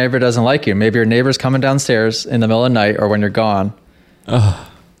your neighbor doesn't like you. Maybe your neighbor's coming downstairs in the middle of the night or when you're gone.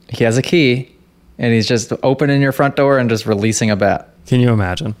 He has a key and he's just opening your front door and just releasing a bat. Can you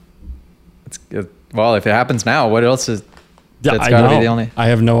imagine? Well, if it happens now, what else is... That's got to be the only... I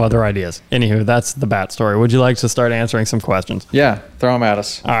have no other ideas. Anywho, that's the bat story. Would you like to start answering some questions? Yeah, throw them at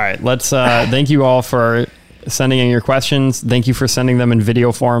us. All right, let's... thank you all for sending in your questions. Thank you for sending them in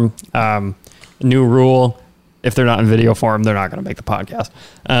video form. New rule, if they're not in video form, they're not going to make the podcast.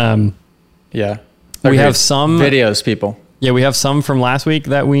 Yeah. We have some... videos, people. Yeah, we have some from last week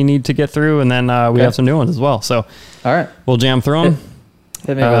that we need to get through, and then we have some new ones as well. So all right, we'll jam through them.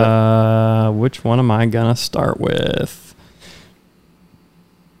 Hit me with it. Which one am I going to start with?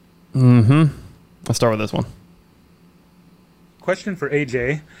 I'll start with this one. Question for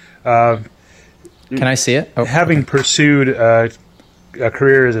AJ. Can I see it? Having pursued a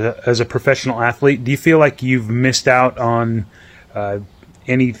career as a professional athlete, do you feel like you've missed out on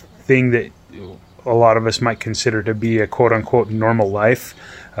anything that a lot of us might consider to be a quote-unquote normal life?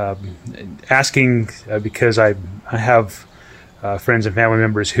 Asking because I have friends and family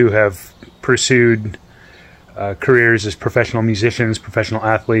members who have pursued careers as professional musicians, professional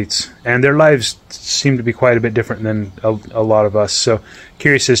athletes, and their lives seem to be quite a bit different than a lot of us. So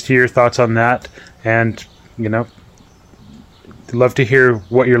curious as to your thoughts on that, and love to hear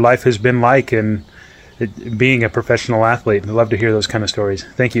what your life has been like and being a professional athlete. I'd love to hear those kind of stories.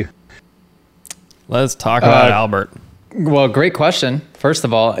 Thank you. Let's talk about Albert. Well, great question. First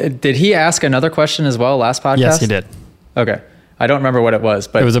of all, did he ask another question as well last podcast? Yes, he did. Okay. I don't remember what it was,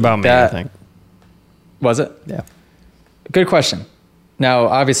 but it was about me, I think. Was it? Yeah. Good question. Now,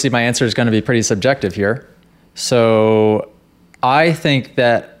 obviously, my answer is going to be pretty subjective here. So I think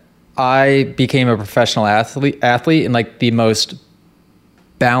that I became a professional athlete in like the most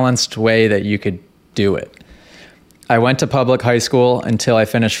balanced way that you could do it. I went to public high school until I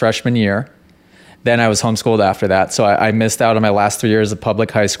finished freshman year. Then I was homeschooled after that. So I missed out on my last 3 years of public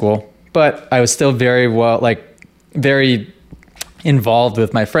high school, but I was still very involved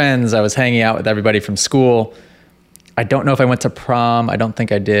with my friends. I was hanging out with everybody from school. I don't know if I went to prom. I don't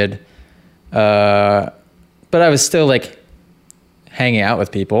think I did. But I was still like hanging out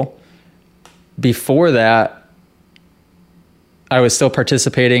with people. Before that, I was still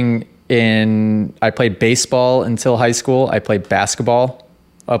participating I played baseball until high school. I played basketball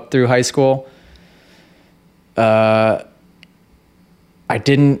up through high school. I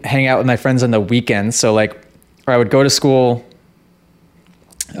didn't hang out with my friends on the weekends. So I would go to school,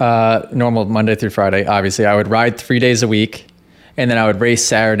 normal Monday through Friday, obviously. I would ride 3 days a week, and then I would race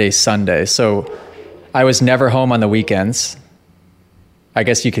Saturday, Sunday. So I was never home on the weekends. I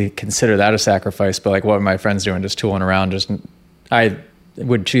guess you could consider that a sacrifice, but what were my friends doing? Just tooling around. I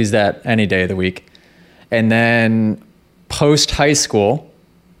would choose that any day of the week. And then post high school,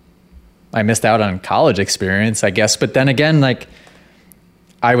 I missed out on college experience, I guess. But then again,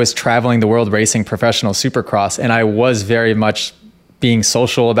 I was traveling the world racing professional supercross, and I was very much being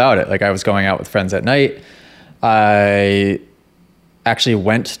social about it. I was going out with friends at night. I actually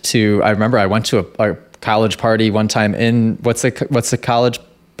I remember I went to a college party one time in, what's the college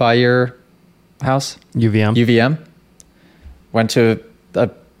by your house? UVM. Went to a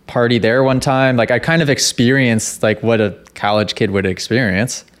party there one time. I kind of experienced what a college kid would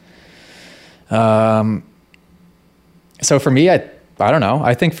experience. So for me, I don't know.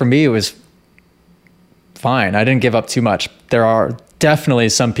 I think for me, it was fine. I didn't give up too much. There are definitely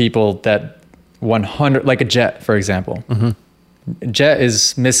some people that 100, like a Jet, for example. Mm-hmm. Jet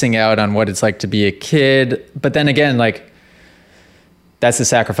is missing out on what it's like to be a kid. But then again, that's the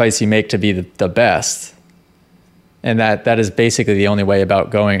sacrifice you make to be the best. And that is basically the only way about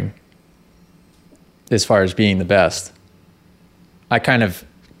going as far as being the best. I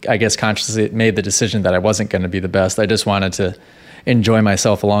guess consciously made the decision that I wasn't going to be the best. I just wanted to enjoy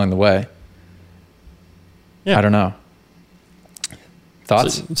myself along the way. Yeah. I don't know.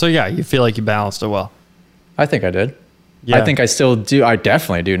 Thoughts? So yeah, you feel like you balanced it well. I think I did. Yeah. I think I still do. I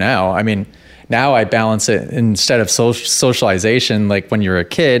definitely do now. I mean, now I balance it instead of socialization. When you're a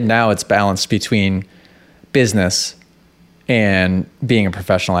kid, now it's balanced between business and being a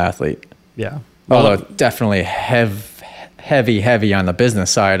professional athlete. Yeah. Although definitely heavy on the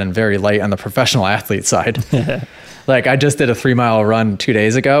business side and very light on the professional athlete side. Like I just did a 3-mile run 2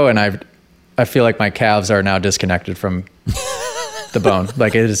 days ago, and I feel like my calves are now disconnected from the bone.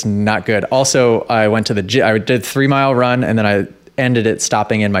 Like it is not good. Also, I went to the gym. I did 3-mile run, and then I ended it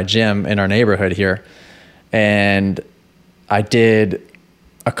stopping in my gym in our neighborhood here. And I did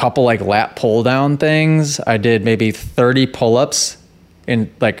a couple like lat pull down things. I did maybe 30 pull-ups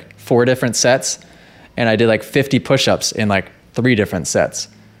in like 4 different sets. And I did like 50 push-ups in like 3 different sets.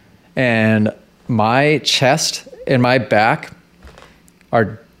 And my chest and my back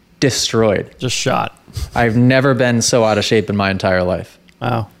are destroyed. Just shot. I've never been so out of shape in my entire life.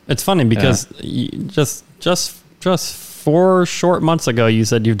 Wow. It's funny because just 4 short months ago, you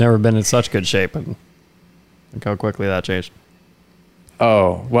said you've never been in such good shape, and look how quickly that changed.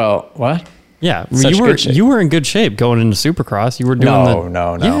 Oh, well, what? Yeah. You were in good shape going into Supercross. You were doing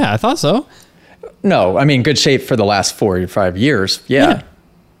No. Yeah, I thought so. No, I mean, good shape for the last 4 or 5 years. Yeah.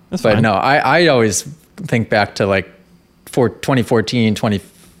 That's but fine. no, I always think back to like 2014,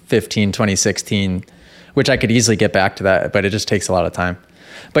 2015, 2016, which I could easily get back to that, but it just takes a lot of time.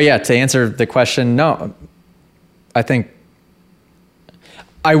 But yeah, to answer the question, no, I think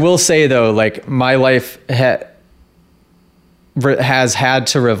I will say though, like my life has had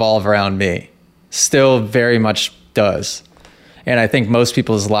to revolve around me, still very much does. And I think most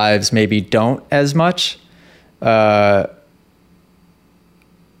people's lives maybe don't as much. But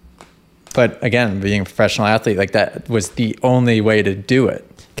again, being a professional athlete, like that was the only way to do it.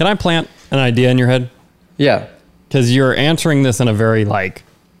 Can I plant an idea in your head? Yeah. Because you're answering this in a very like,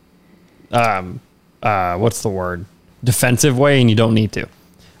 what's the word? Defensive way, and you don't need to.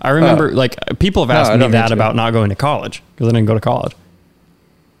 I remember like people have asked me that about not going to college because I didn't go to college.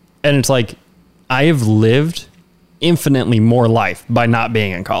 And it's like, I have lived infinitely more life by not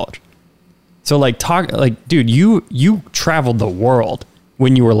being in college. So like dude, you traveled the world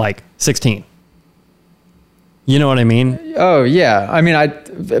when you were like 16. You know what I mean? Oh yeah. I mean,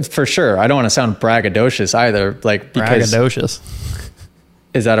 for sure. I don't want to sound braggadocious either. Like because braggadocious.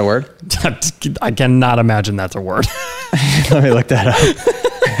 Is that a word? I cannot imagine that's a word. Let me look that up.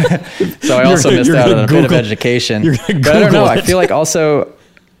 So I also missed out on a bit of education. But I don't know. I feel like also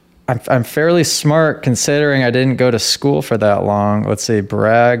I'm fairly smart considering I didn't go to school for that long. Let's see,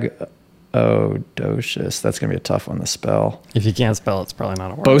 braggadocious. That's going to be a tough one to spell. If you can't spell, it's probably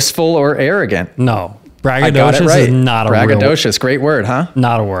not a word. Boastful or arrogant. No. Braggadocious is not a word. Braggadocious. Great word, huh?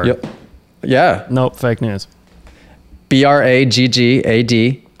 Not a word. Yep. Yeah. Nope. Fake news.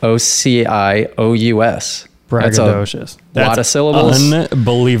 BRAGGADOCIOUS. Braggadocious. That's a lot of syllables.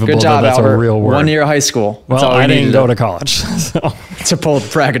 Unbelievable. Good job, that's Albert. a real word. 1 year of high school. Well, I didn't go to college. So. To pull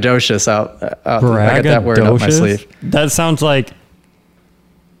braggadocious out. I got that word up my sleeve. That sounds like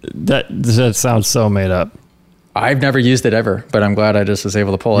that sounds so made up. I've never used it ever, but I'm glad I just was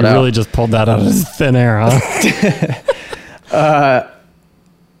able to pull it out. You really just pulled that out of thin air, huh?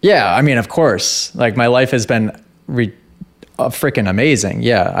 Yeah, I mean, of course. Like my life has been freaking amazing.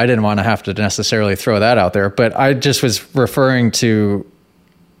 Yeah, I didn't want to have to necessarily throw that out there, but I just was referring to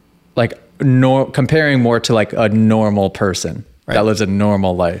like comparing more to like a normal person that lives a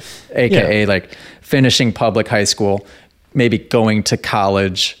normal life, aka like finishing public high school, maybe going to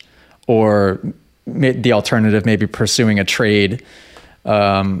college, or the alternative, maybe pursuing a trade.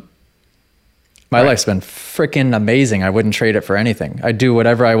 My life's been freaking amazing. I wouldn't trade it for anything. I do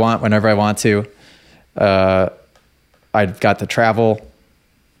whatever I want, whenever I want to. I've got to travel.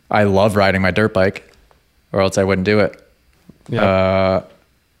 I love riding my dirt bike, or else I wouldn't do it. Yeah.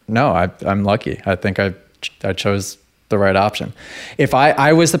 No, I'm lucky. I think I chose the right option. If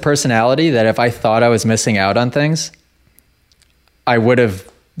I was the personality that if I thought I was missing out on things, I would have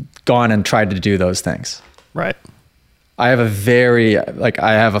gone and tried to do those things. Right. I have a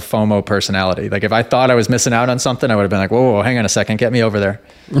I have a FOMO personality. Like if I thought I was missing out on something, I would have been like, whoa, hang on a second, get me over there.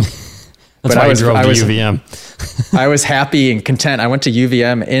 That's why I drove to UVM. I was happy and content. I went to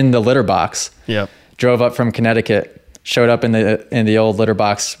UVM in the litter box. Yep. Drove up from Connecticut, showed up in the old litter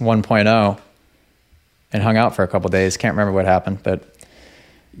box 1.0 and hung out for a couple of days. Can't remember what happened, but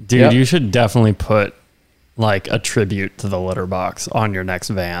dude, you should definitely put like a tribute to the litter box on your next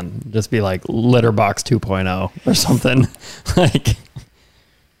van. Just be like litter box 2.0 or something. Like,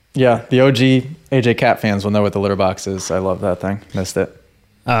 yeah, the OG AJ Cat fans will know what the litter box is. I love that thing. Missed it.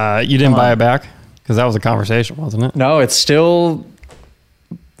 You didn't buy it back? Because that was a conversation, wasn't it? No, it's still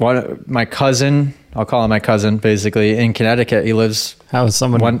my cousin. I'll call him my cousin, basically, in Connecticut. He lives... How is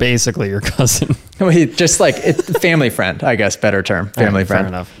someone basically your cousin? He just like family friend, I guess, better term. Family friend. Fair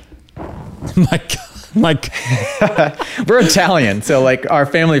enough. We're Italian, so like our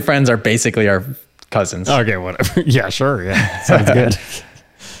family friends are basically our cousins. Okay, whatever. Yeah, sure. Yeah, sounds good.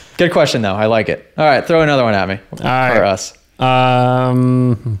 Good question, though. I like it. All right, throw another one at me. All right. For us.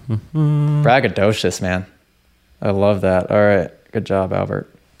 Braggadocious, man. I love that. All right. Good job,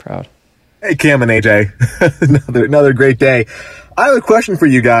 Albert. Proud. Hey, Cam and AJ. another great day. I have a question for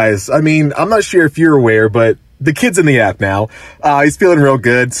you guys. I mean, I'm not sure if you're aware, but the kid's in the app now. He's feeling real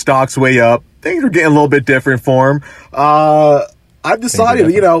good. Stock's way up. Things are getting a little bit different for him. I've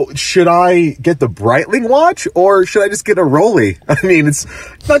decided, should I get the Breitling watch or should I just get a Rolly? I mean, it's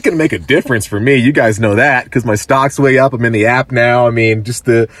not going to make a difference for me. You guys know that because my stock's way up. I'm in the app now. I mean, just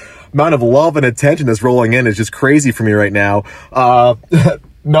the amount of love and attention that's rolling in is just crazy for me right now.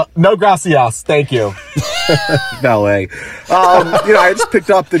 No gracias. Thank you. Valet. I just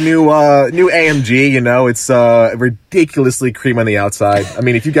picked up the new AMG, it's ridiculously cream on the outside. I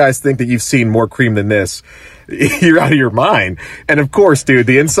mean, if you guys think that you've seen more cream than this, you're out of your mind. And of course, dude,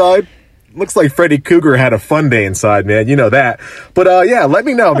 the inside looks like Freddy Cougar had a fun day inside, man. You know that. But yeah, let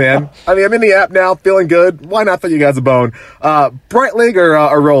me know, man. I mean, I'm in the app now, feeling good. Why not throw you guys a bone? Breitling or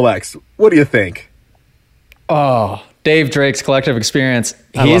a Rolex? What do you think? Oh, Dave Drake's Collective Experience.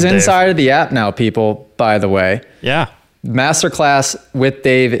 He's inside of the app now, people, by the way. Yeah. Masterclass with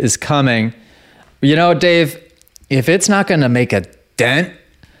Dave is coming. Dave, if it's not going to make a dent,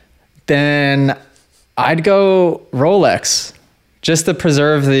 then I'd go Rolex just to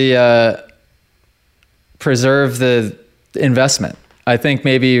preserve the investment. I think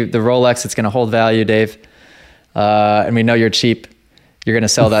maybe the Rolex, it's going to hold value, Dave. And we know you're cheap. You're going to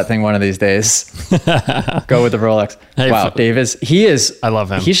sell that thing one of these days. Go with the Rolex. Hey, wow, Dave is. I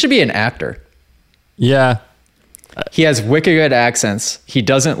love him. He should be an actor. Yeah. He has wicked good accents. He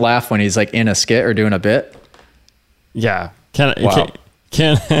doesn't laugh when he's like in a skit or doing a bit. Yeah. Can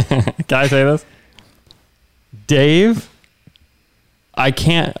I say this? Dave,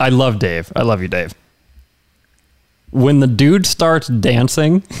 I love Dave. I love you, Dave. When the dude starts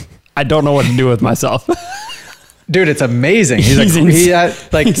dancing, I don't know what to do with myself. Dude, it's amazing. He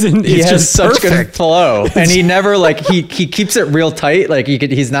has such good flow, and he never he keeps it real tight. Like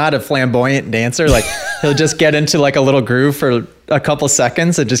he's not a flamboyant dancer. Like he'll just get into like a little groove for a couple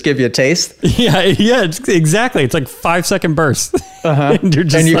seconds and just give you a taste. Yeah, exactly. It's like 5-second bursts. And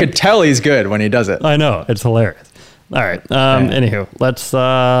you could tell he's good when he does it. I know, it's hilarious. All right. Anywho, let's. All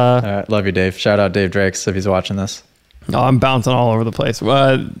right, love you, Dave. Shout out Dave Drakes if he's watching this. Oh, I'm bouncing all over the place.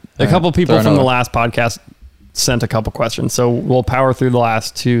 A couple people from the last podcast sent a couple questions, so we'll power through the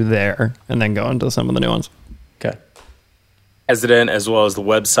last two there and then go into some of the new ones. Okay. President, as well as the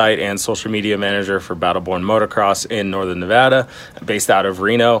website and social media manager for Battleborn Motocross in Northern Nevada, based out of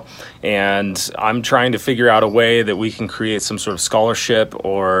Reno. And I'm trying to figure out a way that we can create some sort of scholarship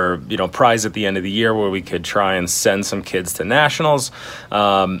or, prize at the end of the year where we could try and send some kids to nationals.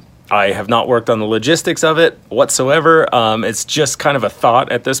 I have not worked on the logistics of it whatsoever. It's just kind of a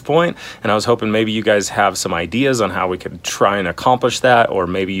thought at this point, and I was hoping maybe you guys have some ideas on how we could try and accomplish that, or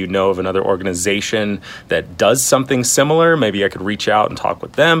maybe you know of another organization that does something similar. Maybe I could reach out and talk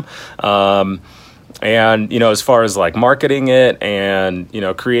with them. And, as far as like marketing it and,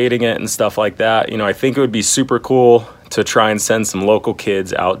 creating it and stuff like that, I think it would be super cool to try and send some local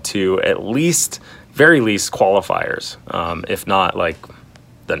kids out to at least, very least qualifiers, if not like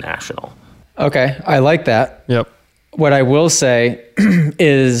the national. Okay, I like that. Yep. What I will say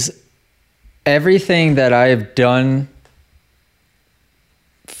is everything that I've done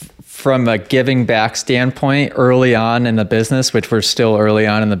from a giving back standpoint early on in the business, which we're still early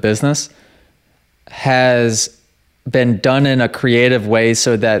on in the business, has been done in a creative way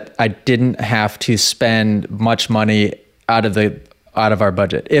so that I didn't have to spend much money out of our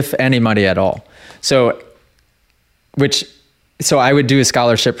budget, if any money at all. So I would do a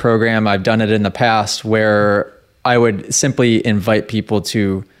scholarship program. I've done it in the past where I would simply invite people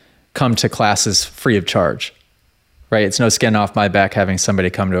to come to classes free of charge, right? It's no skin off my back having somebody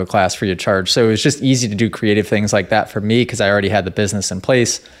come to a class free of charge. So it was just easy to do creative things like that for me because I already had the business in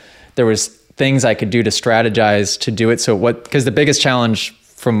place. There was things I could do to strategize to do it. Because the biggest challenge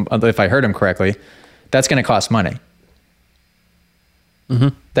if I heard him correctly, that's going to cost money. Mm-hmm.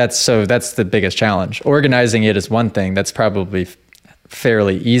 That's the biggest challenge. Organizing it is one thing. That's probably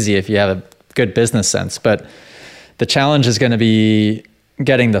fairly easy if you have a good business sense. But the challenge is going to be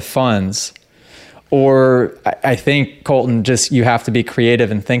getting the funds. Or I think, Colton, you have to be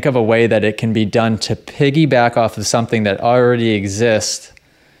creative and think of a way that it can be done to piggyback off of something that already exists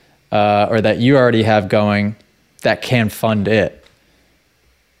or that you already have going that can fund it.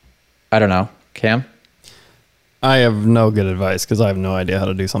 I don't know. Cam? I have no good advice because I have no idea how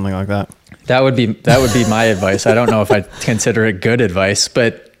to do something like that. That would be my advice. I don't know if I'd consider it good advice,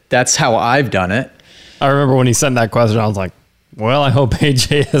 but that's how I've done it. I remember when he sent that question, I was like, well, I hope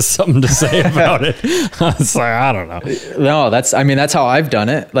AJ has something to say about it. I was like, I don't know. No, that's how I've done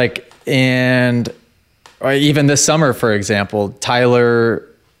it. Like, and even this summer, for example, Tyler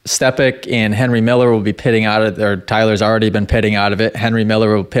Stepik and Henry Miller will be pitting out of, or Tyler's already been pitting out of it. Henry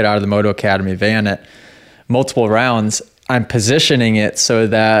Miller will pit out of the Moto Academy van at multiple rounds. I'm positioning it so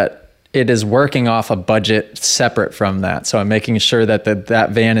that it is working off a budget separate from that. So I'm making sure that that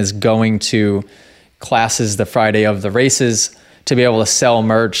van is going to classes the Friday of the races to be able to sell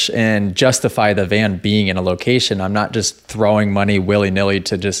merch and justify the van being in a location. I'm not just throwing money willy-nilly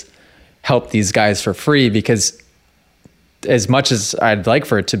to just help these guys for free, because as much as I'd like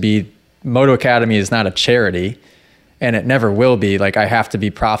for it to be, Moto Academy is not a charity, and it never will be. Like, I have to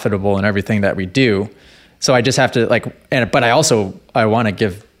be profitable in everything that we do. So I just have to but I want to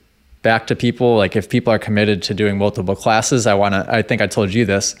give back to people. Like, if people are committed to doing multiple classes, I think I told you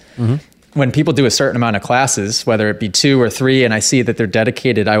this. Mm-hmm. When people do a certain amount of classes, whether it be 2 or 3, and I see that they're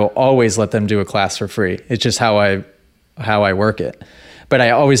dedicated, I will always let them do a class for free. It's just how I work it. But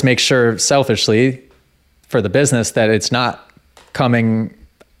I always make sure selfishly for the business that it's not coming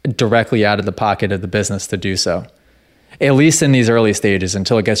directly out of the pocket of the business to do so, at least in these early stages,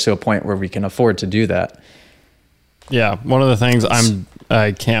 until it gets to a point where we can afford to do that. Yeah. One of the things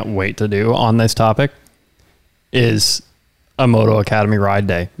I can't wait to do on this topic is a Moto Academy ride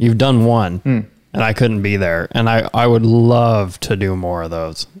day. You've done one and I couldn't be there. And I would love to do more of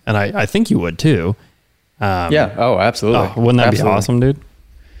those. And I think you would too. Yeah. Oh, absolutely. Wouldn't that be awesome, dude?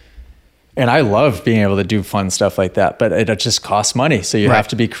 And I love being able to do fun stuff like that, but it just costs money. So you have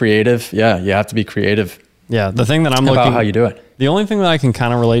to be creative. Yeah. You have to be creative. Yeah. The thing that I'm about how you do it. The only thing that I can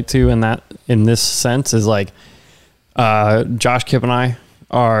kind of relate to in this sense is like, Josh Kipp and I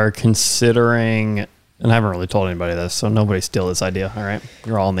are considering, and I haven't really told anybody this, so nobody steal this idea. All right.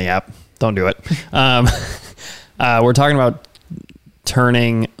 You're all in the app. Don't do it. We're talking about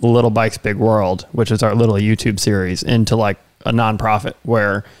turning Little Bikes Big World, which is our little YouTube series, into like a nonprofit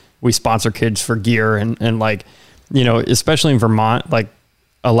where we sponsor kids for gear and like, you know, especially in Vermont, like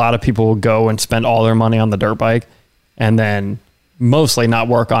a lot of people will go and spend all their money on the dirt bike and then mostly not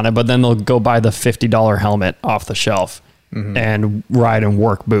work on it, but then they'll go buy the $50 helmet off the shelf and ride in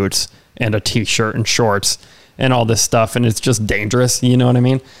work boots and a t-shirt and shorts and all this stuff. And it's just dangerous. You know what I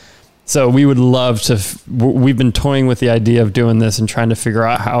mean? So we would love to, we've been toying with the idea of doing this and trying to figure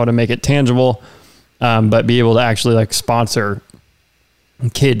out how to make it tangible, but be able to actually like sponsor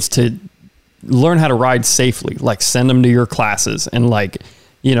kids to learn how to ride safely, like send them to your classes. And like,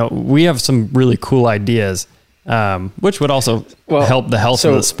 you know, we have some really cool ideas, which would also help the health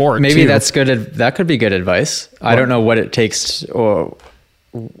of the sport. Maybe too. that's good. That could be good advice. I don't know what it takes or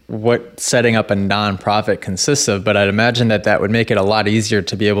what setting up a nonprofit consists of, but I'd imagine that would make it a lot easier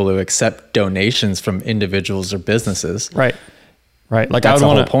to be able to accept donations from individuals or businesses. Right. Like that's the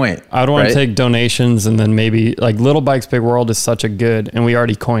whole point. I would want to take donations, and then maybe like Little Bikes Big World is such a good, and we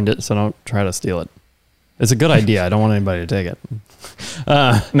already coined it, so don't try to steal it. It's a good idea. I don't want anybody to take it.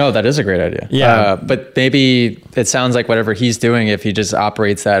 No, that is a great idea. Yeah. But maybe it sounds like whatever he's doing, if he just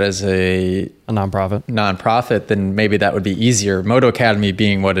operates that as a nonprofit, then maybe that would be easier. Moto Academy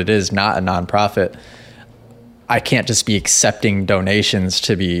being what it is, not a nonprofit, I can't just be accepting donations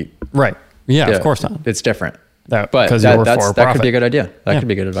to be... Right. Yeah, of course not. It's different. But that could be a good idea. That could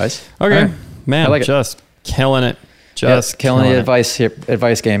be good advice. Okay. Right. Man, I like just killing it. Killing the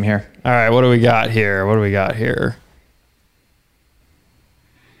advice game here. All right, what do we got here?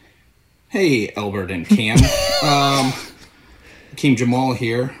 Hey, Albert and Cam. Hakeem Jamal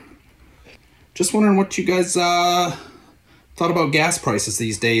here. Just wondering what you guys thought about gas prices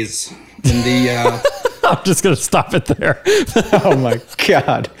these days. In the I'm just gonna stop it there. Oh my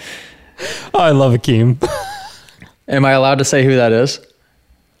god! Oh, I love Hakeem. Am I allowed to say who that is?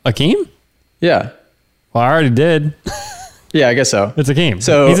 Hakeem? Yeah. Well, I already did. Yeah, I guess so. It's Hakeem.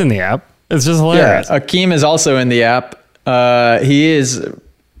 So he's in the app. It's just hilarious. Yeah, Hakeem is also in the app. He is,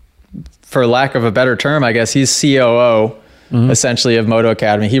 for lack of a better term, I guess, he's COO essentially of Moto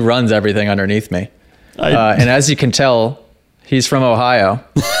Academy. He runs everything underneath me. And as you can tell, he's from Ohio.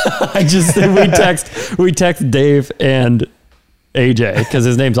 we text Dave and AJ because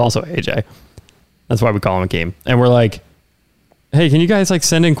his name's also AJ. That's why we call him Hakeem. And we're like, hey, can you guys like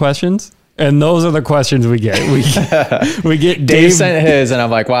send in questions? And those are the questions we get. We get Dave sent his, and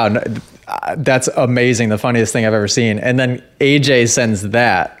I'm like, wow, that's amazing. The funniest thing I've ever seen. And then AJ sends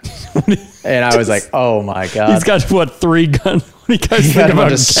that. And I was like, oh my God. He's got what, 3 guns? What do you guys think about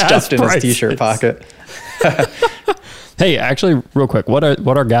just gas stuffed prices? In his t-shirt pocket. Hey, actually, real quick, what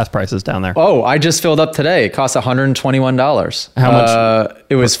are gas prices down there? Oh, I just filled up today. It cost $121. How much?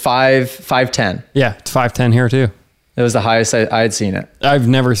 It was $5.10. Yeah, it's $5.10 here too. It was the highest I had seen it. I've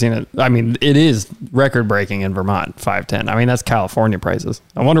never seen it. I mean, it is record breaking in Vermont, $5.10. I mean, that's California prices.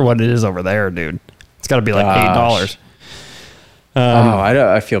 I wonder what it is over there, dude. It's got to be like $8.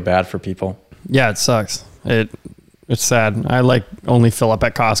 I feel bad for people. Yeah, it sucks. It's sad. I only fill up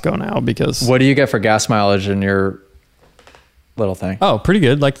at Costco now because. What do you get for gas mileage in your little thing? Oh, pretty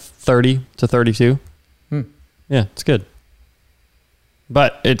good. Like 30 to 32. Yeah, it's good.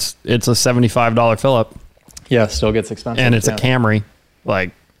 But it's a $75 fill up. Yeah, still gets expensive. And it's a Camry.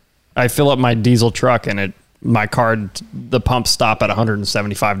 Like, I fill up my diesel truck and the pumps stop at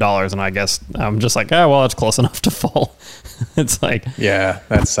 $175, and I guess I'm just like, well, it's close enough to full. It's like, yeah,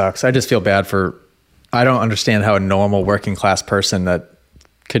 that sucks. I just feel bad I don't understand how a normal working class person that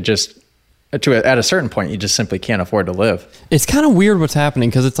could just, at a certain point, you just simply can't afford to live. It's kind of weird what's happening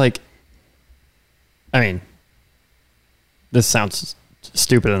because it's like, I mean, this sounds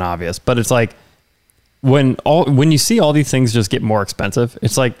stupid and obvious, but it's like when you see all these things just get more expensive,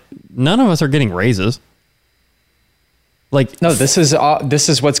 it's like none of us are getting raises. Like, no, this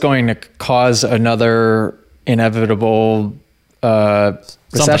is what's going to cause another inevitable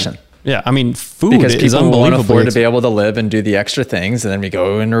recession. Yeah, I mean, food because is people won't unbelievably afford to be able to live and do the extra things, and then we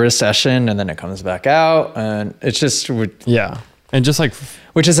go into recession, and then it comes back out, and it's just and just like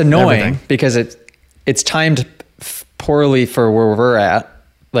which is annoying everything. Because it's timed poorly for where we're at,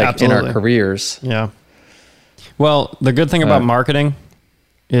 like Absolutely. in our careers. Yeah. Well, the good thing about marketing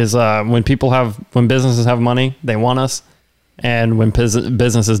is when businesses have money, they want us, and when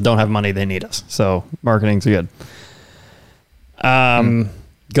businesses don't have money, they need us. So marketing's good.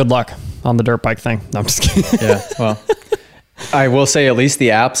 Good luck on the dirt bike thing. No, I'm just kidding. Yeah. Well, I will say at least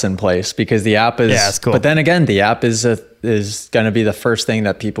the app's in place because the app is. Yeah, it's cool. But then again, the app is going to be the first thing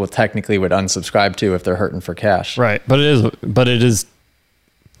that people technically would unsubscribe to if they're hurting for cash. Right, but it is.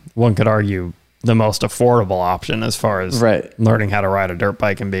 One could argue the most affordable option as far as learning how to ride a dirt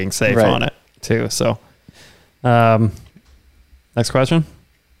bike and being safe on it too. So, next question.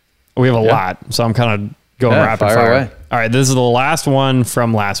 We have a lot, so I'm kind of going rapid fire. Away. All right, this is the last one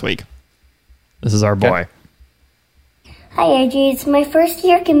from last week. This is our boy. Hi, AJ. It's my first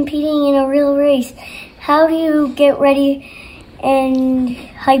year competing in a real race. How do you get ready and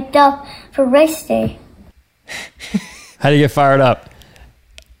hyped up for race day? How do you get fired up?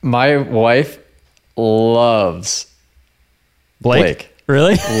 My wife loves Blake.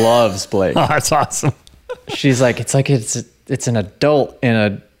 Really? Loves Blake. Oh, that's awesome. She's like, it's an adult in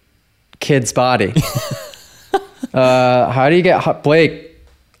a kid's body. How do you get Blake?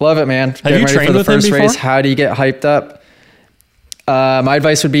 Love it, man. Have you trained with him before? Race. How do you get hyped up? My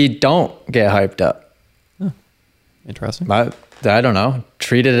advice would be don't get hyped up. Huh. Interesting. I don't know.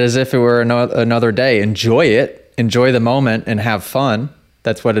 Treat it as if it were another day. Enjoy it. Enjoy the moment and have fun.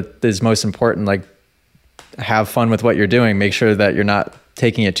 That's what is most important. Like, have fun with what you're doing. Make sure that you're not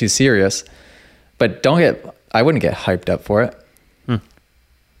taking it too serious. But I wouldn't get hyped up for it.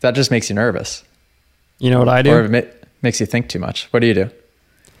 That just makes you nervous. You know what I do? Or it makes you think too much. What do you do?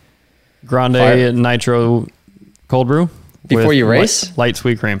 Grande Nitro Cold Brew. Before you race? Light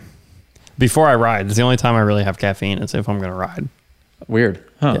sweet cream. Before I ride. It's the only time I really have caffeine is if I'm going to ride. Weird.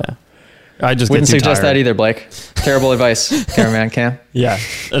 Huh. Yeah. I just wouldn't get too suggest tired. that either, Blake. Terrible advice, cameraman Cam. Yeah.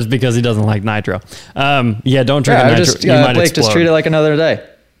 That's because he doesn't like nitro. Don't drink nitro. Blake, just treat it like another day.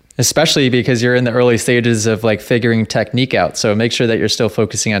 Especially because you're in the early stages of like figuring technique out. So make sure that you're still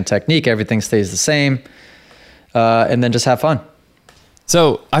focusing on technique. Everything stays the same. And then just have fun.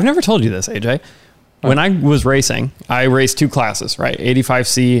 So I've never told you this, AJ. When I was racing, I raced two classes, right?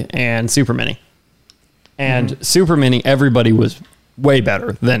 85C and Super Mini. And Super Mini, everybody was way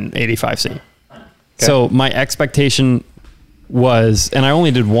better than 85C. Okay. So my expectation was, and I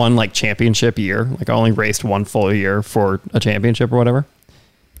only did one like championship year. Like I only raced one full year for a championship or whatever.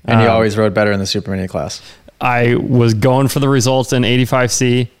 And you always rode better in the Super Mini class. I was going for the results in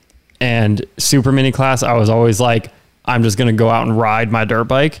 85C and Super Mini class. I was always like, I'm just going to go out and ride my dirt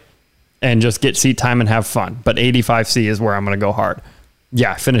bike and just get seat time and have fun. But 85C is where I'm going to go hard.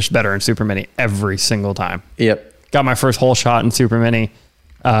 Yeah, I finished better in Super Mini every single time. Yep. Got my first whole shot in Super Mini.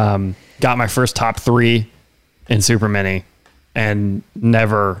 Got my first top 3 in Super Mini and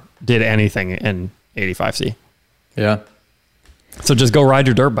never did anything in 85C. Yeah. So just go ride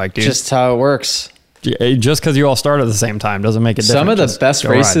your dirt bike, dude. Just how it works. Just because you all start at the same time doesn't make it different. Some of the best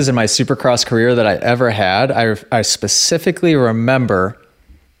races in my Supercross career that I ever had, I specifically remember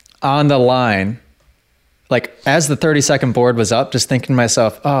on the line, like as the 30-second board was up, just thinking to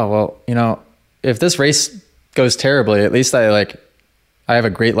myself, oh, well, if this race goes terribly, at least I have a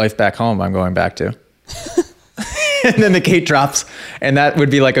great life back home I'm going back to. And then the gate drops, and that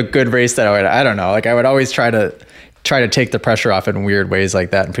would be like a good race that I don't know. Like I would always try to take the pressure off in weird ways like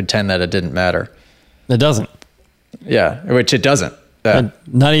that and pretend that it didn't matter. It doesn't. Yeah, which it doesn't.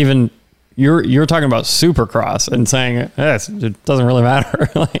 Not even you're talking about Supercross and saying it doesn't really matter.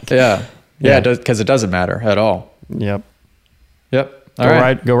 Yeah, because it doesn't matter at all. Yep. All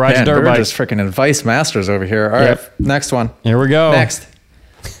right. Go ride your dirt bike. We're just freaking advice masters over here. All right, next one. Here we go. Next.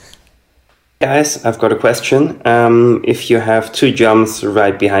 Guys, I've got a question. If you have two jumps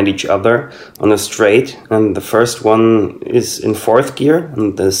right behind each other on a straight, and the first one is in 4th gear,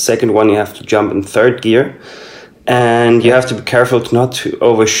 and the second one you have to jump in 3rd gear, and you have to be careful not to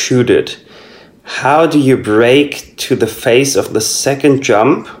overshoot it. How do you brake to the face of the second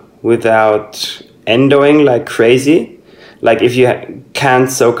jump without endoing like crazy? Like if you can't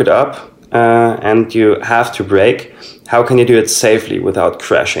soak it up and you have to brake, how can you do it safely without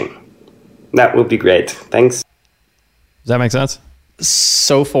crashing? That would be great. Thanks. Does that make sense?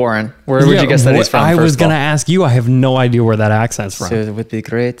 So foreign. Where would you guess that he's from? I was going to ask you. I have no idea where that accent's from. So it would be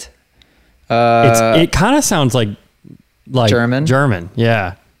great. It kind of sounds like German. German,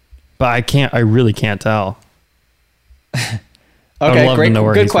 yeah. But I really can't tell. Okay, great.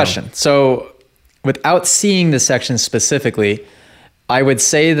 Good question. From. So without seeing the section specifically, I would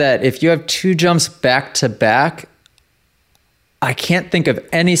say that if you have two jumps back to back, I can't think of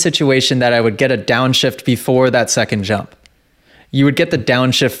any situation that I would get a downshift before that second jump. You would get the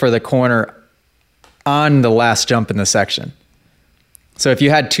downshift for the corner on the last jump in the section. So if you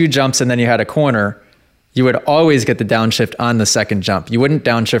had two jumps and then you had a corner, you would always get the downshift on the second jump. You wouldn't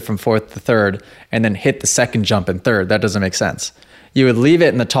downshift from 4th to 3rd and then hit the second jump in 3rd. That doesn't make sense. You would leave it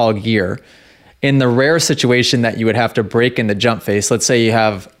in the tall gear. In the rare situation that you would have to brake in the jump face, let's say you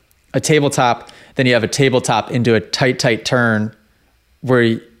have a tabletop, then you have a tabletop into a tight turn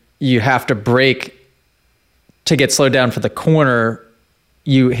where you have to brake to get slowed down for the corner.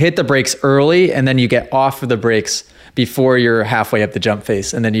 You hit the brakes early and then you get off of the brakes before you're halfway up the jump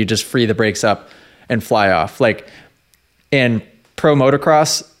face, and then you just free the brakes up and fly off. Like in pro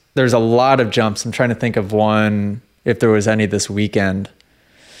motocross, there's a lot of jumps. I'm trying to think of one, if there was any this weekend.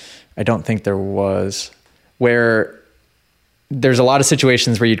 I don't think there was, where there's a lot of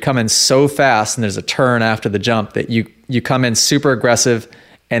situations where you'd come in so fast and there's a turn after the jump that you come in super aggressive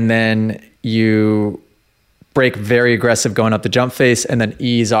and then you brake very aggressive going up the jump face and then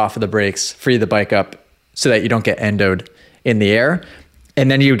ease off of the brakes, free the bike up so that you don't get endoed in the air.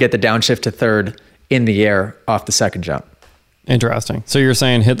 And then you would get the downshift to 3rd in the air off the second jump. Interesting. So you're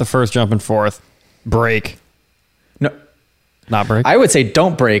saying hit the first jump in 4th, brake. No. Not brake? I would say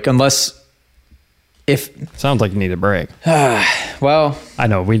don't brake unless... Sounds like you need a break. Well, I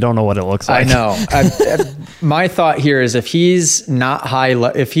know we don't know what it looks like. I know. My thought here is if he's not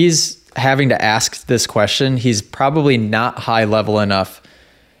if he's having to ask this question, he's probably not high level enough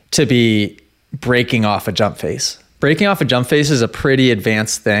to be breaking off a jump face. Breaking off a jump face is a pretty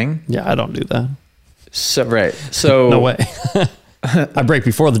advanced thing. Yeah, I don't do that. So right. So no way. I brake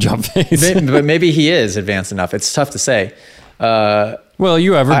before the jump face. But maybe he is advanced enough. It's tough to say. Well,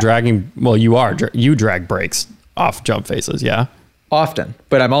 you drag brakes off jump faces, yeah? Often,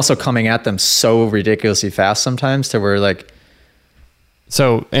 but I'm also coming at them so ridiculously fast sometimes to where like...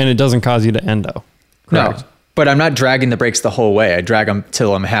 So, and it doesn't cause you to endo, correct? No, but I'm not dragging the brakes the whole way. I drag them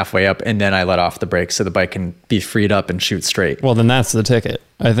till I'm halfway up and then I let off the brakes so the bike can be freed up and shoot straight. Well, then that's the ticket.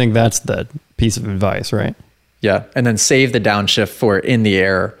 I think that's the piece of advice, right? Yeah, and then save the downshift for in the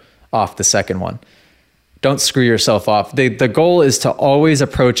air off the second one. Don't screw yourself off. The goal is to always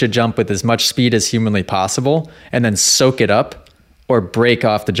approach a jump with as much speed as humanly possible and then soak it up or break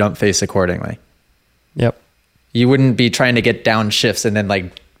off the jump face accordingly. Yep. You wouldn't be trying to get downshifts and then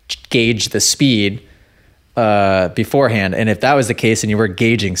like gauge the speed beforehand. And if that was the case and you were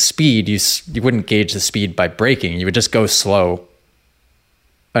gauging speed, you wouldn't gauge the speed by braking. You would just go slow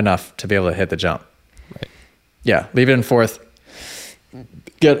enough to be able to hit the jump. Right. Yeah. Leave it in 4th.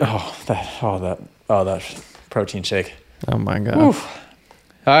 That protein shake. Oh my God. Oof.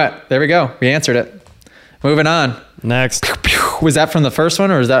 All right, there we go. We answered it. Moving on. Next. Was that from the first one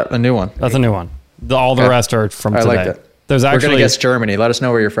or is that a new one? That's a new one. All the rest are from today. I liked it. We're going to guess Germany. Let us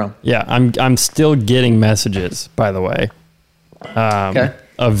know where you're from. Yeah, I'm still getting messages, by the way,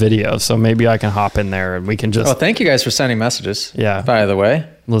 of videos. So maybe I can hop in there and we can just... Oh, thank you guys for sending messages. Yeah. By the way.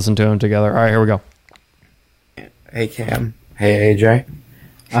 Listen to them together. All right, here we go. Hey, Cam. Hey, AJ.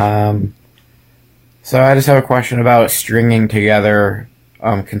 So I just have a question about stringing together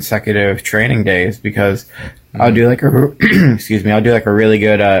consecutive training days because I'll do like a I'll do like a really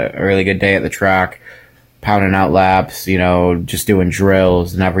good day at the track, pounding out laps, just doing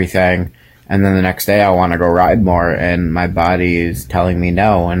drills and everything. And then the next day I want to go ride more, and my body is telling me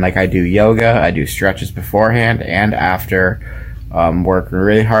no. And like, I do yoga, I do stretches beforehand and after, work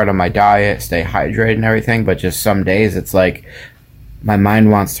really hard on my diet, stay hydrated and everything. But just some days it's like my mind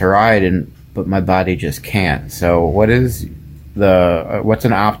wants to ride, but my body just can't. So what's an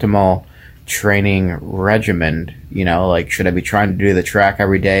optimal training regimen? Should I be trying to do the track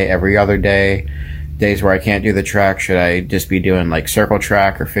every day, every other day? Days where I can't do the track, should I just be doing like circle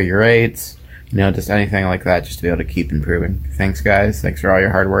track or figure eights? Just anything like that, just to be able to keep improving. Thanks, guys. Thanks for all your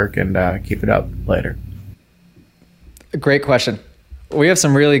hard work, and keep it up. Later. Great question. We have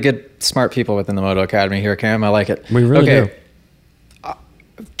some really good, smart people within the Moto Academy here, Cam. I like it. We really do.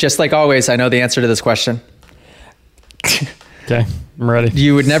 Just like always, I know the answer to this question. Okay, I'm ready.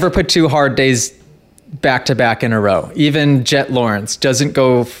 You would never put 2 hard days back to back in a row. Even Jet Lawrence doesn't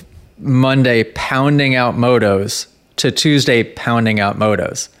go Monday pounding out motos to Tuesday pounding out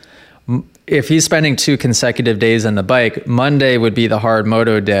motos. If he's spending 2 consecutive days on the bike, Monday would be the hard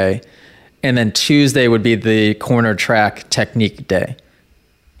moto day, and then Tuesday would be the corner track technique day,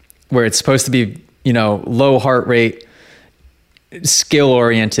 where it's supposed to be, low heart rate, skill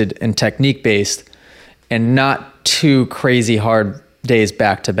oriented and technique based, and not 2 crazy hard days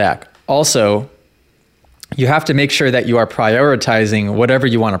back to back. Also, you have to make sure that you are prioritizing whatever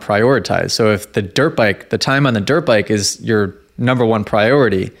you want to prioritize. So if the time on the dirt bike is your number one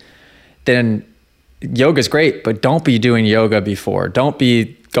priority, then yoga's great, but don't be doing yoga before. Don't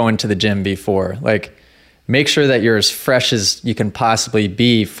be going to the gym before. Like, make sure that you're as fresh as you can possibly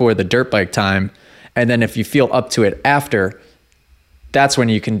be for the dirt bike time. And then if you feel up to it after, that's when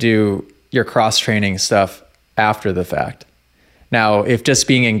you can do your cross training stuff after the fact. Now, if just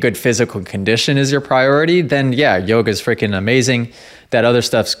being in good physical condition is your priority, then yeah, yoga's freaking amazing. That other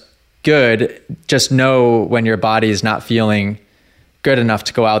stuff's good. Just know when your body is not feeling good enough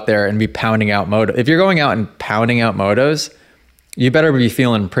to go out there and be pounding out moto. If you're going out and pounding out motos, you better be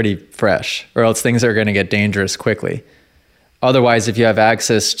feeling pretty fresh, or else things are going to get dangerous quickly. Otherwise, if you have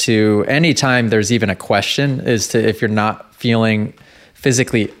access to any time there's even a question as to if you're not feeling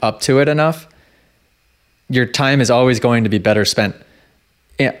physically up to it enough, your time is always going to be better spent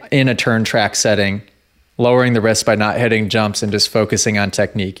in a turn track setting, lowering the risk by not hitting jumps and just focusing on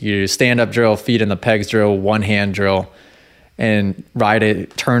technique. You do stand-up drill, feet in the pegs drill, one-hand drill, and ride a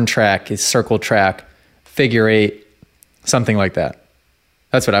turn track, a circle track, figure eight, something like that.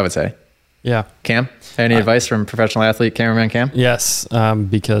 That's what I would say. Yeah. Cam, any advice from professional athlete cameraman Cam? Yes,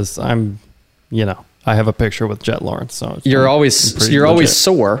 because I'm, I have a picture with Jet Lawrence, so you're always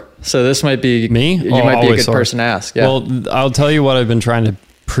sore. So this might be me. You might be a good person to ask. Yeah. Well, I'll tell you what I've been trying to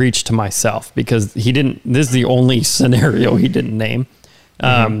preach to myself, because this is the only scenario he didn't name.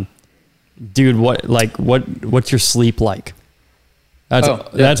 Dude, what's your sleep like?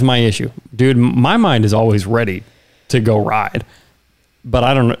 That's my issue, dude. My mind is always ready to go ride, but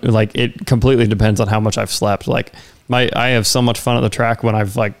I don't it completely depends on how much I've slept. I have so much fun at the track when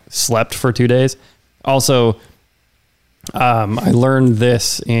I've slept for 2 days. Also, I learned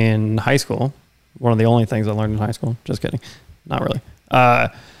this in high school. One of the only things I learned in high school. Just kidding. Not really.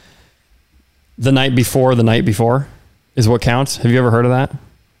 The night before is what counts. Have you ever heard of that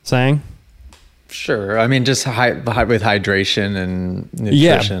saying? Sure. I mean, just with hydration and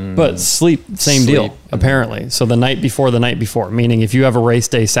nutrition. Yeah, but sleep, same deal, apparently. So the night before, meaning if you have a race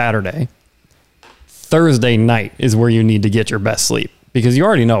day Saturday, Thursday night is where you need to get your best sleep, because you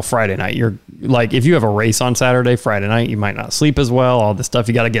already know Friday night. You're if you have a race on Saturday, Friday night, you might not sleep as well. All this stuff,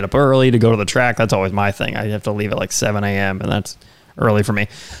 you got to get up early to go to the track. That's always my thing. I have to leave at 7 a.m. and that's early for me.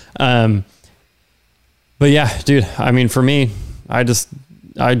 But yeah, dude, I mean, for me, I just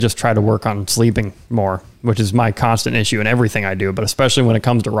try to work on sleeping more, which is my constant issue in everything I do, but especially when it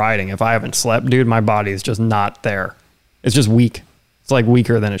comes to riding. If I haven't slept, dude, my body is just not there. It's just weak. It's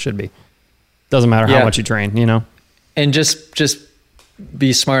weaker than it should be. Doesn't matter how much you train, And just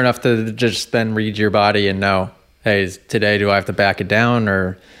be smart enough to just then read your body and know, hey, today do I have to back it down,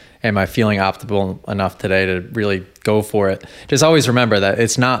 or am I feeling optimal enough today to really go for it? Just always remember that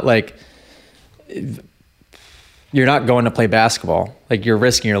it's not you're not going to play basketball. You're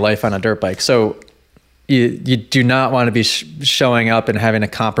risking your life on a dirt bike. So you do not want to be showing up and having a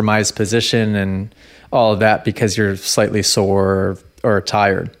compromised position and all of that because you're slightly sore or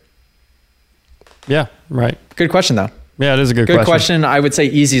tired. Yeah, right. Good question, though. Yeah, it is a good question. I would say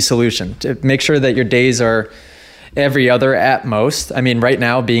easy solution. To make sure that your days are every other at most. I mean, right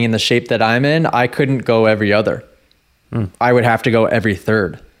now, being in the shape that I'm in, I couldn't go every other. I would have to go every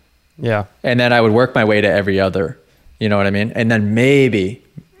third. Yeah. And then I would work my way to every other. You know what I mean? And then maybe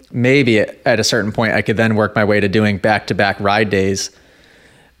maybe at a certain point I could then work my way to doing back-to-back ride days,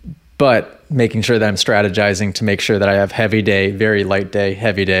 but making sure that I'm strategizing to make sure that I have heavy day, very light day,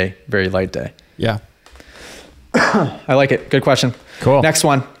 heavy day, very light day. Yeah. I like it. Good question. Cool. Next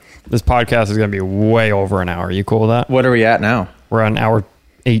one. This podcast is going to be way over an hour. Are you cool with that? What are we at now? We're on hour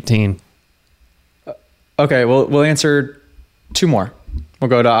 18. Okay, we'll answer 2 more. We'll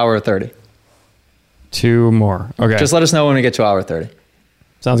go to hour 30. 2 more. Okay. Just let us know when we get to hour 30.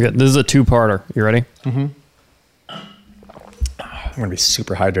 Sounds good. This is a 2-parter. You ready? Mm-hmm. I'm going to be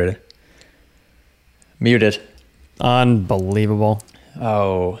super hydrated. Muted. Unbelievable.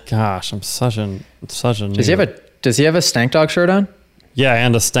 Oh. Gosh, I'm such a Does he have a Stank Dog shirt on? Yeah,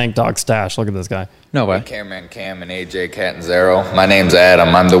 and a Stank Dog stash. Look at this guy. No way. Cameraman Cam and AJ Catanzaro. My name's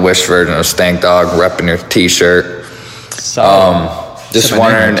Adam. I'm the Wish version of Stank Dog, repping your t-shirt. Just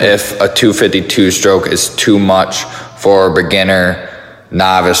wondering if a 252 stroke is too much for a beginner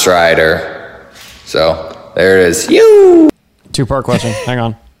novice rider. So there it is. 2-part question. Hang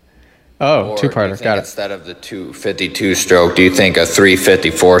on. Oh, 2-parter. Got it. Instead of the 252 stroke, do you think a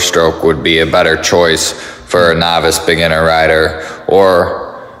 354 stroke would be a better choice for a novice beginner rider,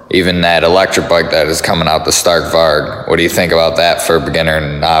 or even that electric bike that is coming out, the Stark Varg? What do you think about that for beginner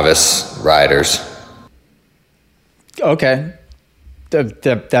and novice riders? Okay.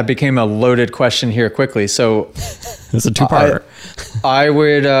 That became a loaded question here quickly. So it's a 2-parter.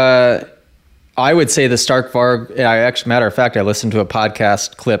 I would say the Stark Varg. Matter of fact, I listened to a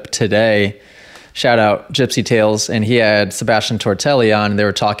podcast clip today. Shout out Gypsy Tales, and he had Sebastian Tortelli on, and they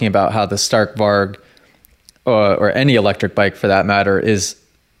were talking about how the Stark Varg, or any electric bike for that matter, is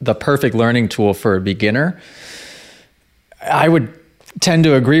the perfect learning tool for a beginner. I would tend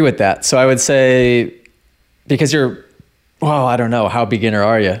to agree with that. So I would say, because I don't know, how beginner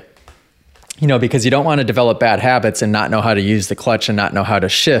are you? Because you don't want to develop bad habits and not know how to use the clutch and not know how to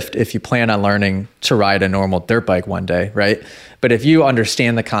shift if you plan on learning to ride a normal dirt bike one day, right? But if you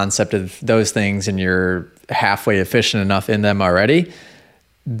understand the concept of those things and you're halfway efficient enough in them already,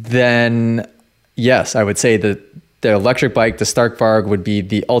 then yes, I would say that the electric bike, the Stark Varg, would be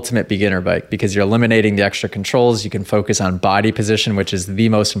the ultimate beginner bike because you're eliminating the extra controls. You can focus on body position, which is the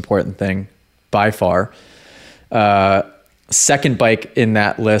most important thing by far. Second bike in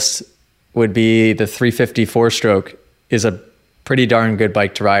that list would be the 354 stroke. Is a pretty darn good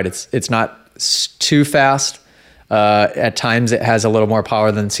bike to ride. It's not too fast. At times it has a little more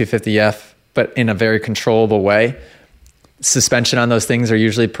power than 250F, but in a very controllable way. Suspension on those things are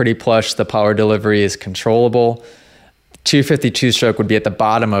usually pretty plush. The power delivery is controllable. 252 stroke would be at the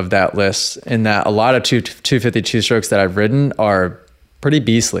bottom of that list, in that a lot of 252 strokes that I've ridden are pretty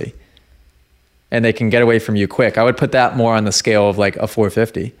beastly and they can get away from you quick. I would put that more on the scale of like a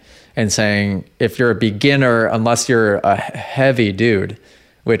 450 and saying, if you're a beginner, unless you're a heavy dude,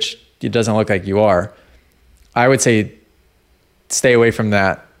 which it doesn't look like you are, I would say stay away from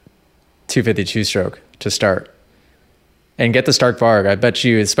that 252 stroke to start and get the Stark Varg. I bet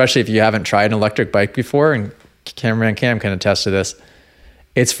you, especially if you haven't tried an electric bike before, and Cameraman Cam can attest to this,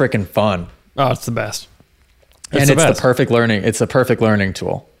 it's freaking fun. Oh, it's the best. It's the perfect learning. It's the perfect learning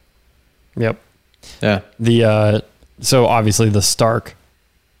tool. Yep. Yeah. So obviously the Stark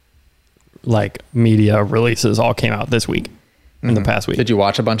media releases all came out this week, in the past week. Did you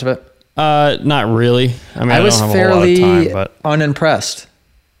watch a bunch of it? Not really. I mean, I was don't have fairly a lot of time, but unimpressed.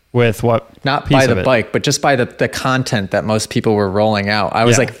 With what? Not by the bike, but just by the content that most people were rolling out. I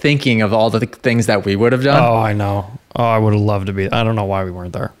was thinking of all the things that we would have done. Oh, I know. Oh, I would have loved to be. I don't know why we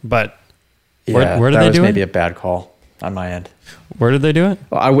weren't there, but yeah, where did they do it? Maybe a bad call on my end. Where did they do it?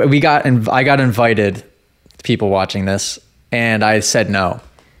 Well, I got invited, people watching this, and I said no.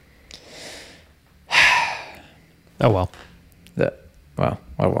 Oh well. Oh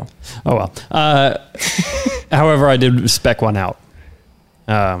well. However, I did spec one out.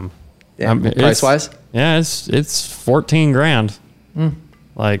 Price wise? Yeah, it's $14,000.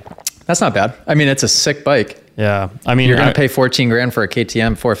 That's not bad. I mean, it's a sick bike. Yeah. I mean, you're going to pay $14,000 for a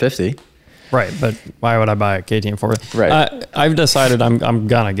KTM 450. Right. But why would I buy a KTM 450? Right. I've decided I'm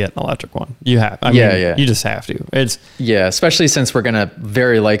going to get an electric one. You have. I mean, you just have to. Especially since we're going to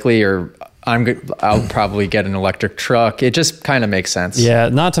very likely, I'll probably get an electric truck. It just kind of makes sense. Yeah.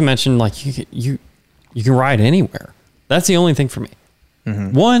 Not to mention, you can ride anywhere. That's the only thing for me.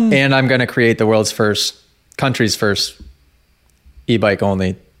 Mm-hmm. And I'm going to create the country's first e-bike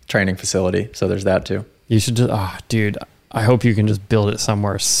only training facility. So there's that too. You should just, dude, I hope you can just build it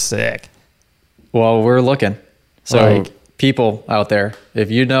somewhere sick. Well, we're looking. So people out there, if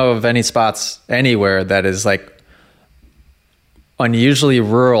you know of any spots anywhere that is unusually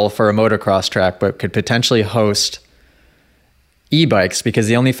rural for a motocross track, but could potentially host e-bikes, because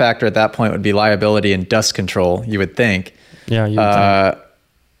the only factor at that point would be liability and dust control, you would think. Yeah, you would think.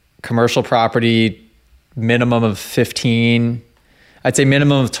 Commercial property, minimum of 15. I'd say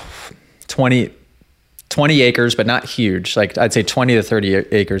minimum of 20 acres, but not huge. Like I'd say 20 to 30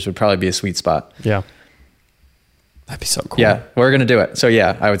 acres would probably be a sweet spot. Yeah. That'd be so cool. Yeah, we're going to do it. So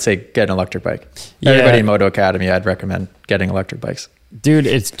yeah, I would say get an electric bike. Yeah. Everybody in Moto Academy, I'd recommend getting electric bikes. Dude,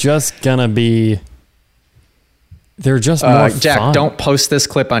 it's just going to be, they're just more Jack, fun. don't post this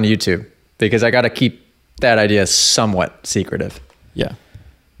clip on YouTube because I got to keep that idea somewhat secretive. Yeah.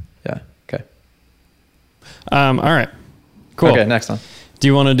 Yeah. Okay. All right. Cool. Okay, next one. Do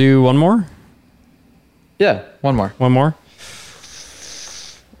you want to do one more? Yeah, one more. One more?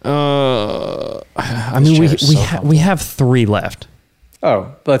 I mean, we have 3 left.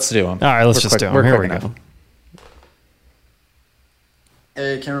 Oh, let's do them. All right, let's just do them. Here we go.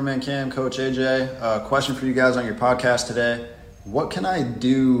 Hey, Cameraman Cam, Coach AJ. Question for you guys on your podcast today. What can I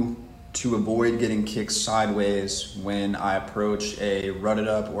do to avoid getting kicked sideways when I approach a rutted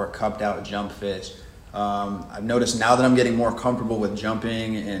up or cupped out jump face? I've noticed now that I'm getting more comfortable with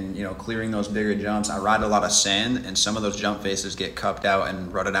jumping and clearing those bigger jumps, I ride a lot of sand, and some of those jump faces get cupped out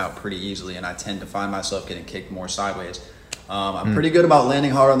and rutted out pretty easily, and I tend to find myself getting kicked more sideways. I'm pretty good about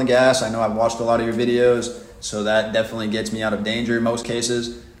landing hard on the gas. I know I've watched a lot of your videos, so that definitely gets me out of danger in most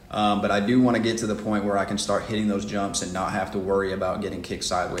cases. But I do want to get to the point where I can start hitting those jumps and not have to worry about getting kicked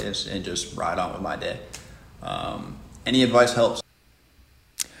sideways and just ride on with my day. Any advice helps.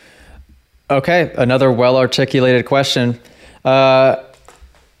 Okay, another well-articulated question.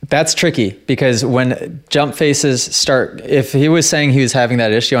 That's tricky because when jump faces start, if he was saying he was having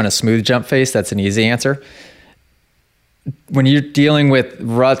that issue on a smooth jump face, that's an easy answer. When you're dealing with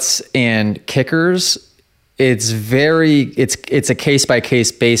ruts and kickers, it's a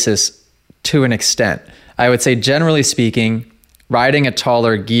case-by-case basis to an extent. I would say, generally speaking, riding a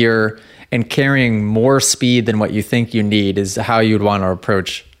taller gear and carrying more speed than what you think you need is how you'd want to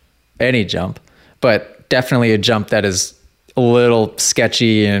approach any jump, but definitely a jump that is a little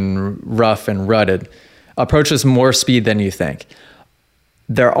sketchy and rough and rutted approaches more speed than you think.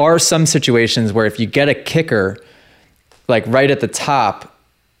 There are some situations where if you get a kicker, like right at the top,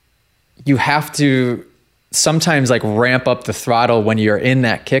 you have to sometimes like ramp up the throttle when you're in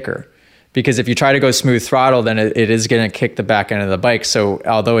that kicker, because if you try to go smooth throttle, then it is going to kick the back end of the bike. So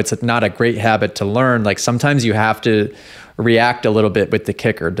although it's not a great habit to learn, like sometimes you have to react a little bit with the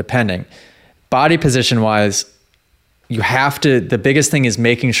kicker, depending. Body position wise, the biggest thing is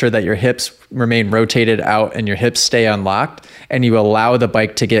making sure that your hips remain rotated out and your hips stay unlocked and you allow the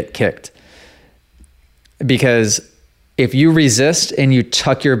bike to get kicked. Because if you resist and you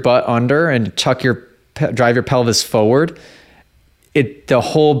tuck your butt under and drive your pelvis forward, the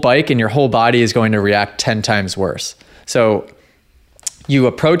whole bike and your whole body is going to react 10 times worse. So you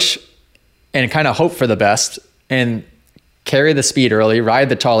approach and kind of hope for the best and carry the speed early, ride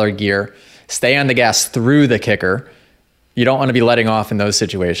the taller gear, stay on the gas through the kicker. You don't want to be letting off in those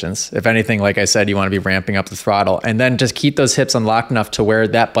situations. If anything, like I said, you want to be ramping up the throttle and then just keep those hips unlocked enough to where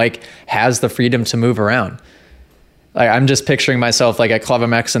that bike has the freedom to move around. Like I'm just picturing myself like at Club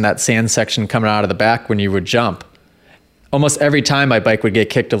MX in that sand section coming out of the back when you would jump. Almost every time my bike would get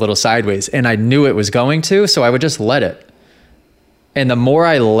kicked a little sideways and I knew it was going to, so I would just let it. And the more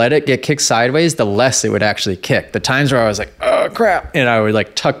I let it get kicked sideways, the less it would actually kick. The times where I was like, oh crap, and I would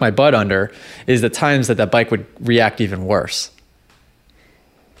like tuck my butt under is the times that bike would react even worse.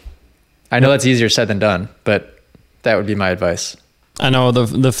 I know that's easier said than done, but that would be my advice. I know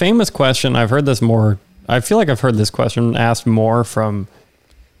the famous question, I've heard this more, I feel like I've heard this question asked more from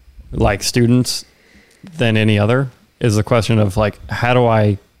like students than any other, is the question of like, how do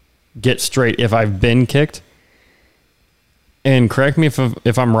I get straight if I've been kicked? And correct me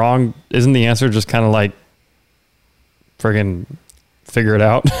if I'm wrong, isn't the answer just kind of like friggin' figure it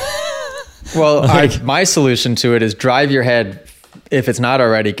out? Well, my solution to it is drive your head, if it's not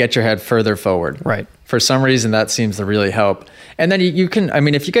already, get your head further forward. Right. For some reason, that seems to really help. And then you can, I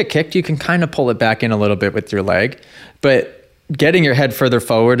mean, if you get kicked, you can kind of pull it back in a little bit with your leg. But getting your head further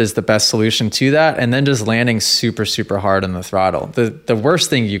forward is the best solution to that. And then just landing super, super hard on the throttle. The worst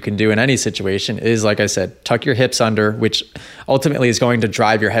thing you can do in any situation is, like I said, tuck your hips under, which ultimately is going to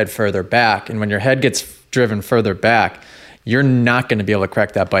drive your head further back. And when your head gets driven further back, you're not going to be able to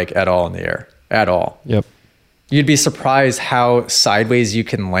correct that bike at all in the air, at all. Yep. You'd be surprised how sideways you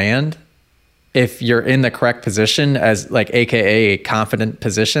can land if you're in the correct position, as like AKA a confident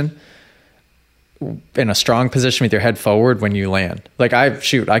position, in a strong position with your head forward when you land. Like I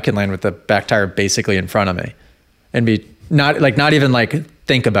can land with the back tire basically in front of me and be not even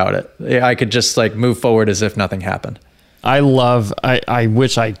think about it. I could just like move forward as if nothing happened. I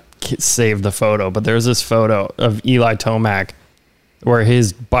wish I saved the photo, but there's this photo of Eli Tomac where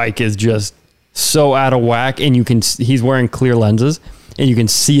his bike is just so out of whack, and he's wearing clear lenses, and you can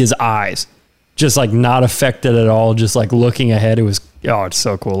see his eyes just like not affected at all, just like looking ahead. It's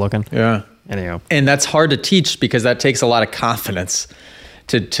so cool looking. Yeah. Anyhow. And that's hard to teach because that takes a lot of confidence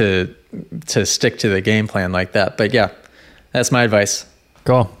to stick to the game plan like that. But yeah, that's my advice.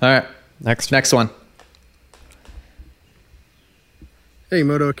 Cool. All right. Next one. Hey,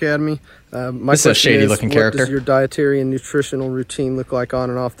 Moto Academy. My this is a shady-looking character. What does your dietary and nutritional routine look like on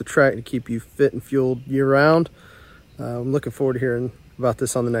and off the track to keep you fit and fueled year-round? I'm looking forward to hearing about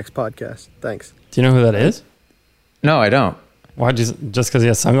this on the next podcast. Thanks. Do you know who that is? No, I don't. Why? Just because he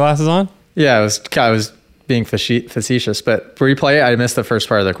has sunglasses on? Yeah, I was being facetious, but replay it. I missed the first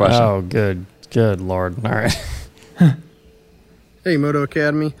part of the question. Oh, good Lord. All right. Hey, Moto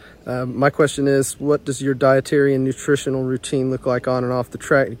Academy. My question is, what does your dietary and nutritional routine look like on and off the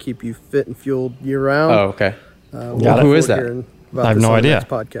track to keep you fit and fueled year-round? Oh, okay. Who is that? I have no idea.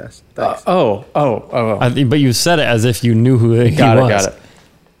 Podcast. Thanks. But you said it as if you knew who he was.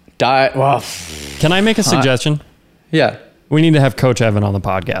 Got it. Well, can I make a suggestion? Yeah. We need to have Coach Evan on the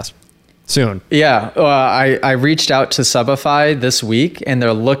podcast soon. Yeah. I reached out to Subify this week, and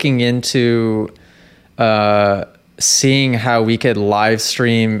they're looking into seeing how we could live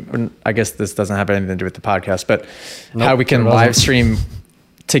stream. I guess this doesn't have anything to do with the podcast, but how we can live stream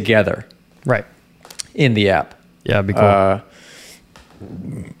together. Right. In the app. Yeah, it'd be cool.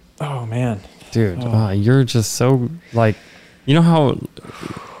 Oh, man. Dude, you're just so, like, you know how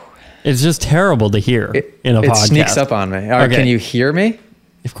it's just terrible to hear in a podcast. It sneaks up on me. Okay. Can you hear me?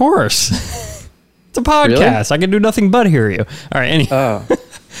 Of course. It's a podcast. Really? I can do nothing but hear you. All right. Anyway.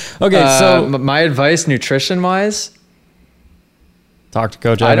 Okay. So my advice, nutrition wise, talk to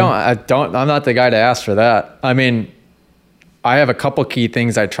Coach Evan. I'm not the guy to ask for that. I mean, I have a couple key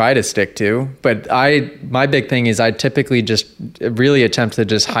things I try to stick to, but my big thing is I typically just really attempt to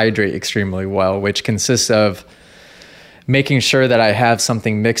just hydrate extremely well, which consists of making sure that I have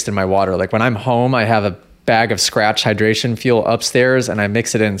something mixed in my water. Like when I'm home, I have a bag of Scratch hydration fuel upstairs, and I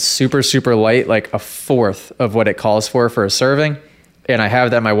mix it in super, super light, like a fourth of what it calls for a serving. And I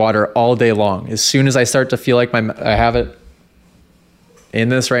have that in my water all day long. As soon as I start to feel like I have it in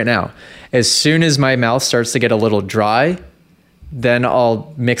this right now, as soon as my mouth starts to get a little dry, then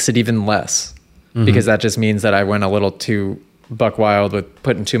I'll mix it even less, because that just means that I went a little too buck wild with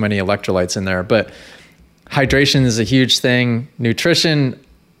putting too many electrolytes in there. But hydration is a huge thing. Nutrition,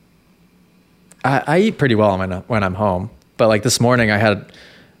 I eat pretty well when I'm home. But like this morning,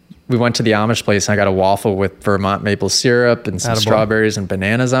 we went to the Amish place and I got a waffle with Vermont maple syrup and some strawberries and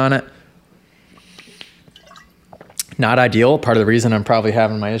bananas on it. Not ideal. Part of the reason I'm probably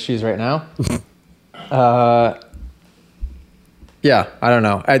having my issues right now. Yeah, I don't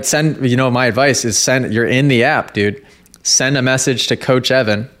know. My advice is you're in the app, dude. Send a message to Coach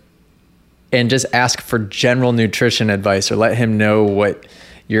Evan and just ask for general nutrition advice, or let him know what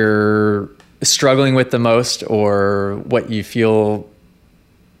you're struggling with the most or what you feel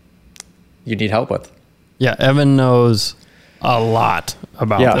you need help with. Yeah, Evan knows a lot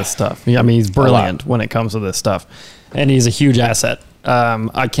about this stuff. I mean, he's brilliant when it comes to this stuff, and he's a huge asset.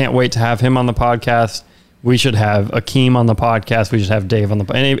 I can't wait to have him on the podcast. We should have Akeem on the podcast. We should have Dave on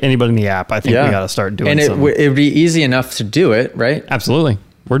the anybody in the app. I think we got to start doing it. And it'd be easy enough to do it, right? Absolutely.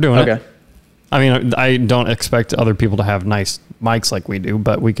 We're doing it. I mean, I don't expect other people to have nice mics like we do,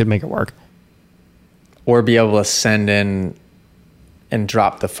 but we could make it work. Or be able to send in and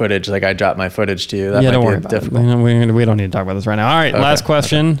drop the footage like I dropped my footage to you. That might don't be worry about difficult. it. We don't need to talk about this right now. All right, last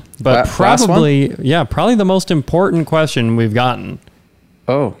question. But probably the most important question we've gotten.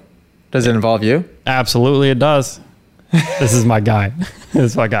 Oh, does it involve you? Absolutely, it does. This is my guy. This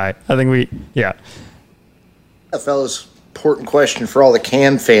is my guy. I think Yeah, fellas, important question for all the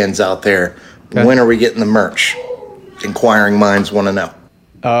Cam fans out there. Okay. When are we getting the merch? Inquiring minds want to know.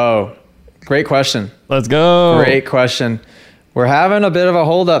 Oh, great question. Let's go. Great question. We're having a bit of a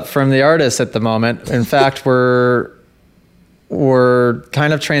holdup from the artists at the moment. In fact, we're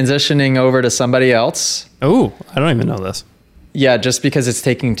kind of transitioning over to somebody else. Oh, I don't even know this. Yeah, just because it's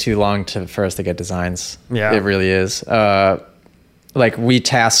taking too long for us to get designs. Yeah, it really is. Like we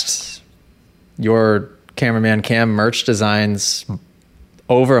tasked your Cameraman Cam merch designs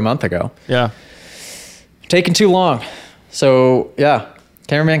over a month ago. Yeah, taking too long. So yeah,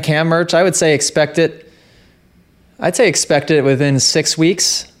 Cameraman Cam merch. I would say expect it. I'd say expect it within 6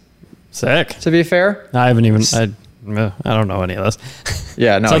 weeks. Sick. To be fair, I haven't even. I don't know any of this.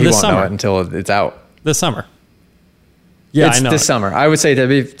 Yeah, no, so he won't know it until it's out this summer. Yeah, it's this summer. I would say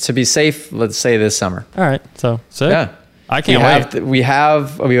to be safe, let's say this summer. All right, so sick. Yeah. I can't wait. We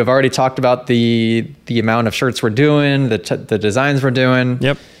have already talked about the amount of shirts we're doing, the designs we're doing.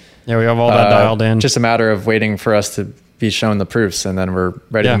 Yep. Yeah, we have all that dialed in. Just a matter of waiting for us to be shown the proofs, and then we're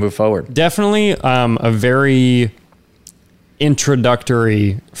ready to move forward. Definitely a very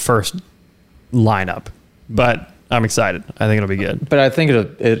introductory first lineup, but I'm excited. I think it'll be good. But I think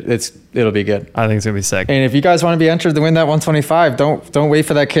it'll be good. I think it's gonna be sick. And if you guys want to be entered to win that 125, don't wait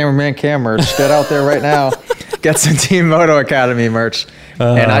for that Cameraman Cam merch. Get out there right now. Get some Team Moto Academy merch.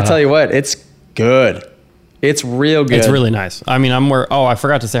 And I tell you what, it's good. It's real good. It's really nice. I mean, I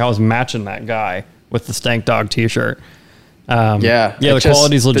forgot to say I was matching that guy with the Stank Dog t-shirt. The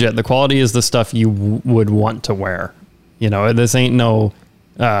quality's legit. The quality is the stuff you would want to wear. You know, this ain't no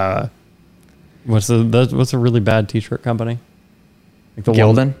what's a really bad t-shirt company? Like the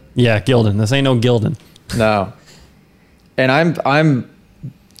Gildan? Yeah, Gildan. This ain't no Gildan. No. And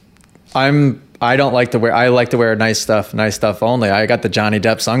I don't like to wear. I like to wear nice stuff only. I got the Johnny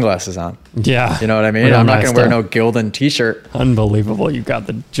Depp sunglasses on. Yeah, you know what I mean. I'm not gonna wear no Gildan t-shirt. Unbelievable! You got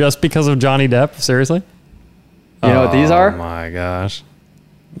just because of Johnny Depp? Seriously? You know what these are? Oh my gosh,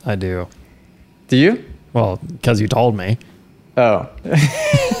 I do. Do you? Well, because you told me. Oh.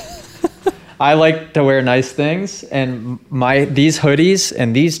 I like to wear nice things, and these hoodies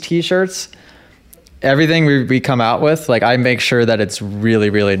and these t-shirts. Everything we come out with, like I make sure that it's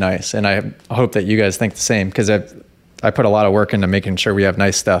really, really nice. And I hope that you guys think the same, because I put a lot of work into making sure we have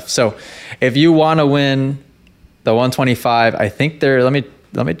nice stuff. So if you want to win the 125, I think let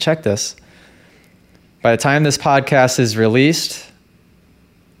me check this. By the time this podcast is released,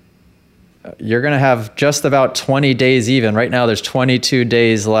 you're going to have just about 20 days even. Right now there's 22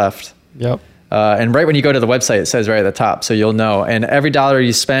 days left. Yep. And right when you go to the website, it says right at the top, so you'll know. And every dollar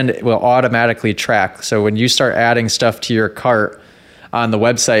you spend will automatically track. So when you start adding stuff to your cart on the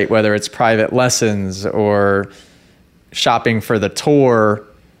website, whether it's private lessons or shopping for the tour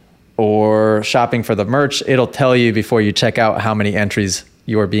or shopping for the merch, it'll tell you before you check out how many entries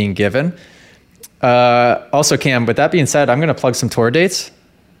you are being given. Also, Cam, with that being said, I'm going to plug some tour dates.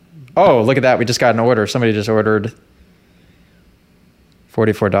 Oh, look at that. We just got an order. Somebody just ordered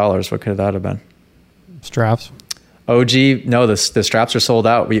 $44. What could that have been? Straps. OG. No, the straps are sold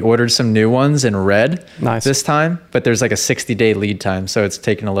out. We ordered some new ones in red this time, but there's like a 60-day lead time, so it's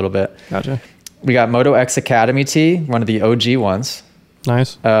taking a little bit. Gotcha. We got Moto X Academy tee, one of the OG ones.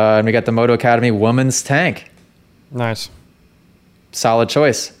 Nice. And we got the Moto Academy women's tank. Nice. Solid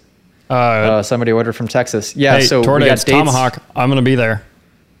choice. Somebody ordered from Texas. Yeah, hey, so tour we got dates, Tomahawk. I'm going to be there.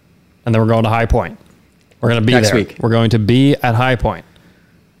 And then we're going to High Point. We're going to be next there. Week. We're going to be at High Point.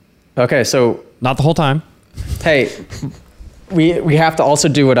 Okay, so not the whole time. Hey, we have to also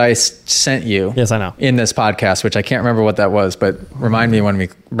do what I sent you. Yes, I know. In this podcast, which I can't remember what that was, but remind me when we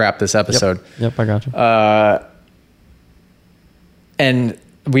wrap this episode. Yep, I got you. And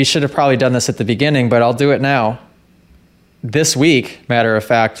we should have probably done this at the beginning, but I'll do it now. This week, matter of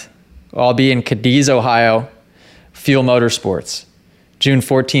fact, I'll be in Cadiz, Ohio, Fuel Motorsports. June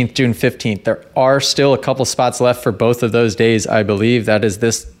 14th, June 15th. There are still a couple spots left for both of those days, I believe. That is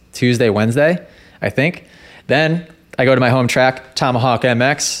this Tuesday, Wednesday, I think. Then I go to my home track, Tomahawk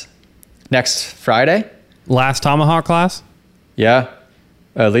MX, next Friday. Last Tomahawk class? Yeah,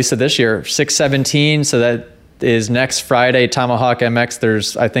 at least of this year. 617, so that is next Friday, Tomahawk MX.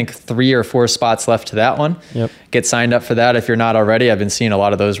 There's, I think, 3 or 4 spots left to that one. Yep. Get signed up for that if you're not already. I've been seeing a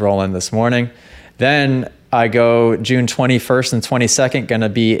lot of those roll in this morning. Then I go June 21st and 22nd, going to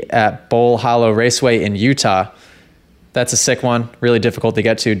be at Bull Hollow Raceway in Utah. That's a sick one, really difficult to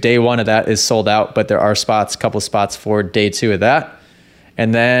get to. Day 1 of that is sold out, but there are spots, a couple spots for day 2 of that.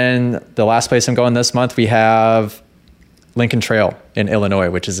 And then the last place I'm going this month, we have Lincoln Trail in Illinois,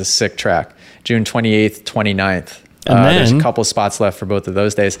 which is a sick track. June 28th, 29th. There's a couple spots left for both of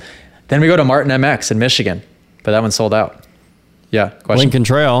those days. Then we go to Martin MX in Michigan, but that one's sold out. Yeah, question? Lincoln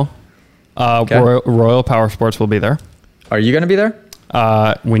Trail. Okay. Royal Power Sports will be there. Are you going to be there?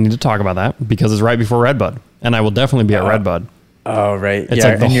 We need to talk about that because it's right before Redbud, and I will definitely be at Redbud. Oh, right. It's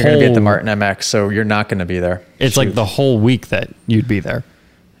yeah, like and you're going to be at the Martin MX, so you're not going to be there. It's like the whole week that you'd be there.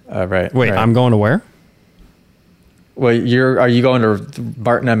 Right. Wait, right. I'm going to where? Well, are you going to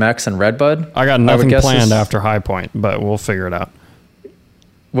Martin MX and Redbud? I got nothing planned after High Point, but we'll figure it out.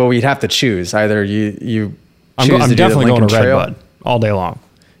 Well, we'd have to choose. Either you I'm definitely going to Redbud all day long.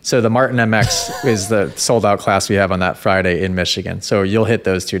 So the Martin MX is the sold out class we have on that Friday in Michigan. So you'll hit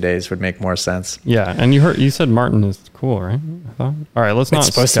those 2 days, would make more sense. Yeah, and you said Martin is cool, right? I thought. All right, let's not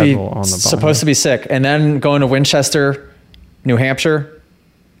schedule on the bottom. Supposed to be sick. And then going to Winchester, New Hampshire.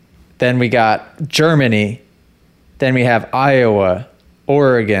 Then we got Germany. Then we have Iowa,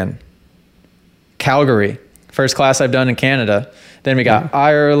 Oregon, Calgary, First class I've done in Canada. Then we got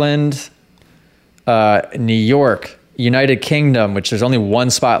Ireland, New York, United Kingdom, which there's only one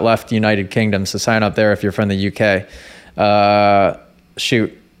spot left, United Kingdom. So sign up there if you're from the UK.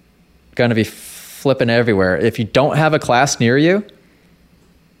 Going to be flipping everywhere. If you don't have a class near you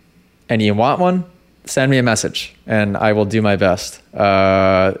and you want one, send me a message and I will do my best.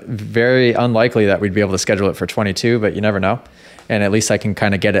 Very unlikely that we'd be able to schedule it for 22, but you never know. And at least I can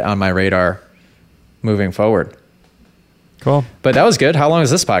kind of get it on my radar moving forward. Cool. But that was good. How long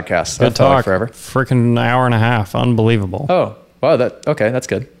is this podcast? Good talk. Like forever. Freaking hour and a half. Unbelievable. Oh, wow. That's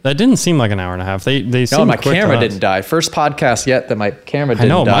good. That didn't seem like an hour and a half. They No, my camera didn't die. First podcast yet that my camera didn't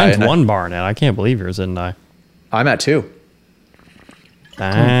die. I know, mine's one bar now. I can't believe yours didn't die. I'm at 2.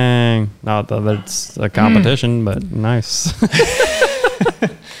 Dang. Not that it's a competition, but nice.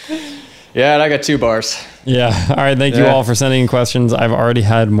 Yeah, and I got 2 bars. Yeah. All right. Thank you all for sending in questions. I've already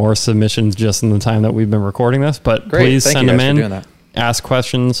had more submissions just in the time that we've been recording this, but please send them in. Ask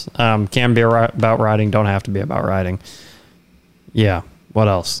questions. Can be about riding. Don't have to be about riding. Yeah. What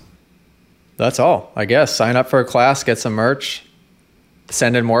else? That's all, I guess. Sign up for a class, get some merch,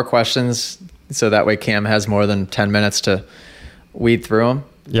 send in more questions so that way Cam has more than 10 minutes to weed through them.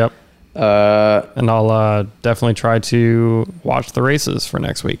 Yep. And I'll definitely try to watch the races for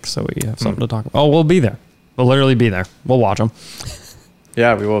next week so we have something to talk about. Oh, we'll be there. We'll literally be there. We'll watch them.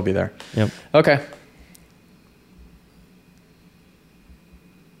 Yeah, we will be there. Yep. Okay.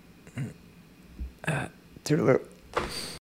 Toodaloo.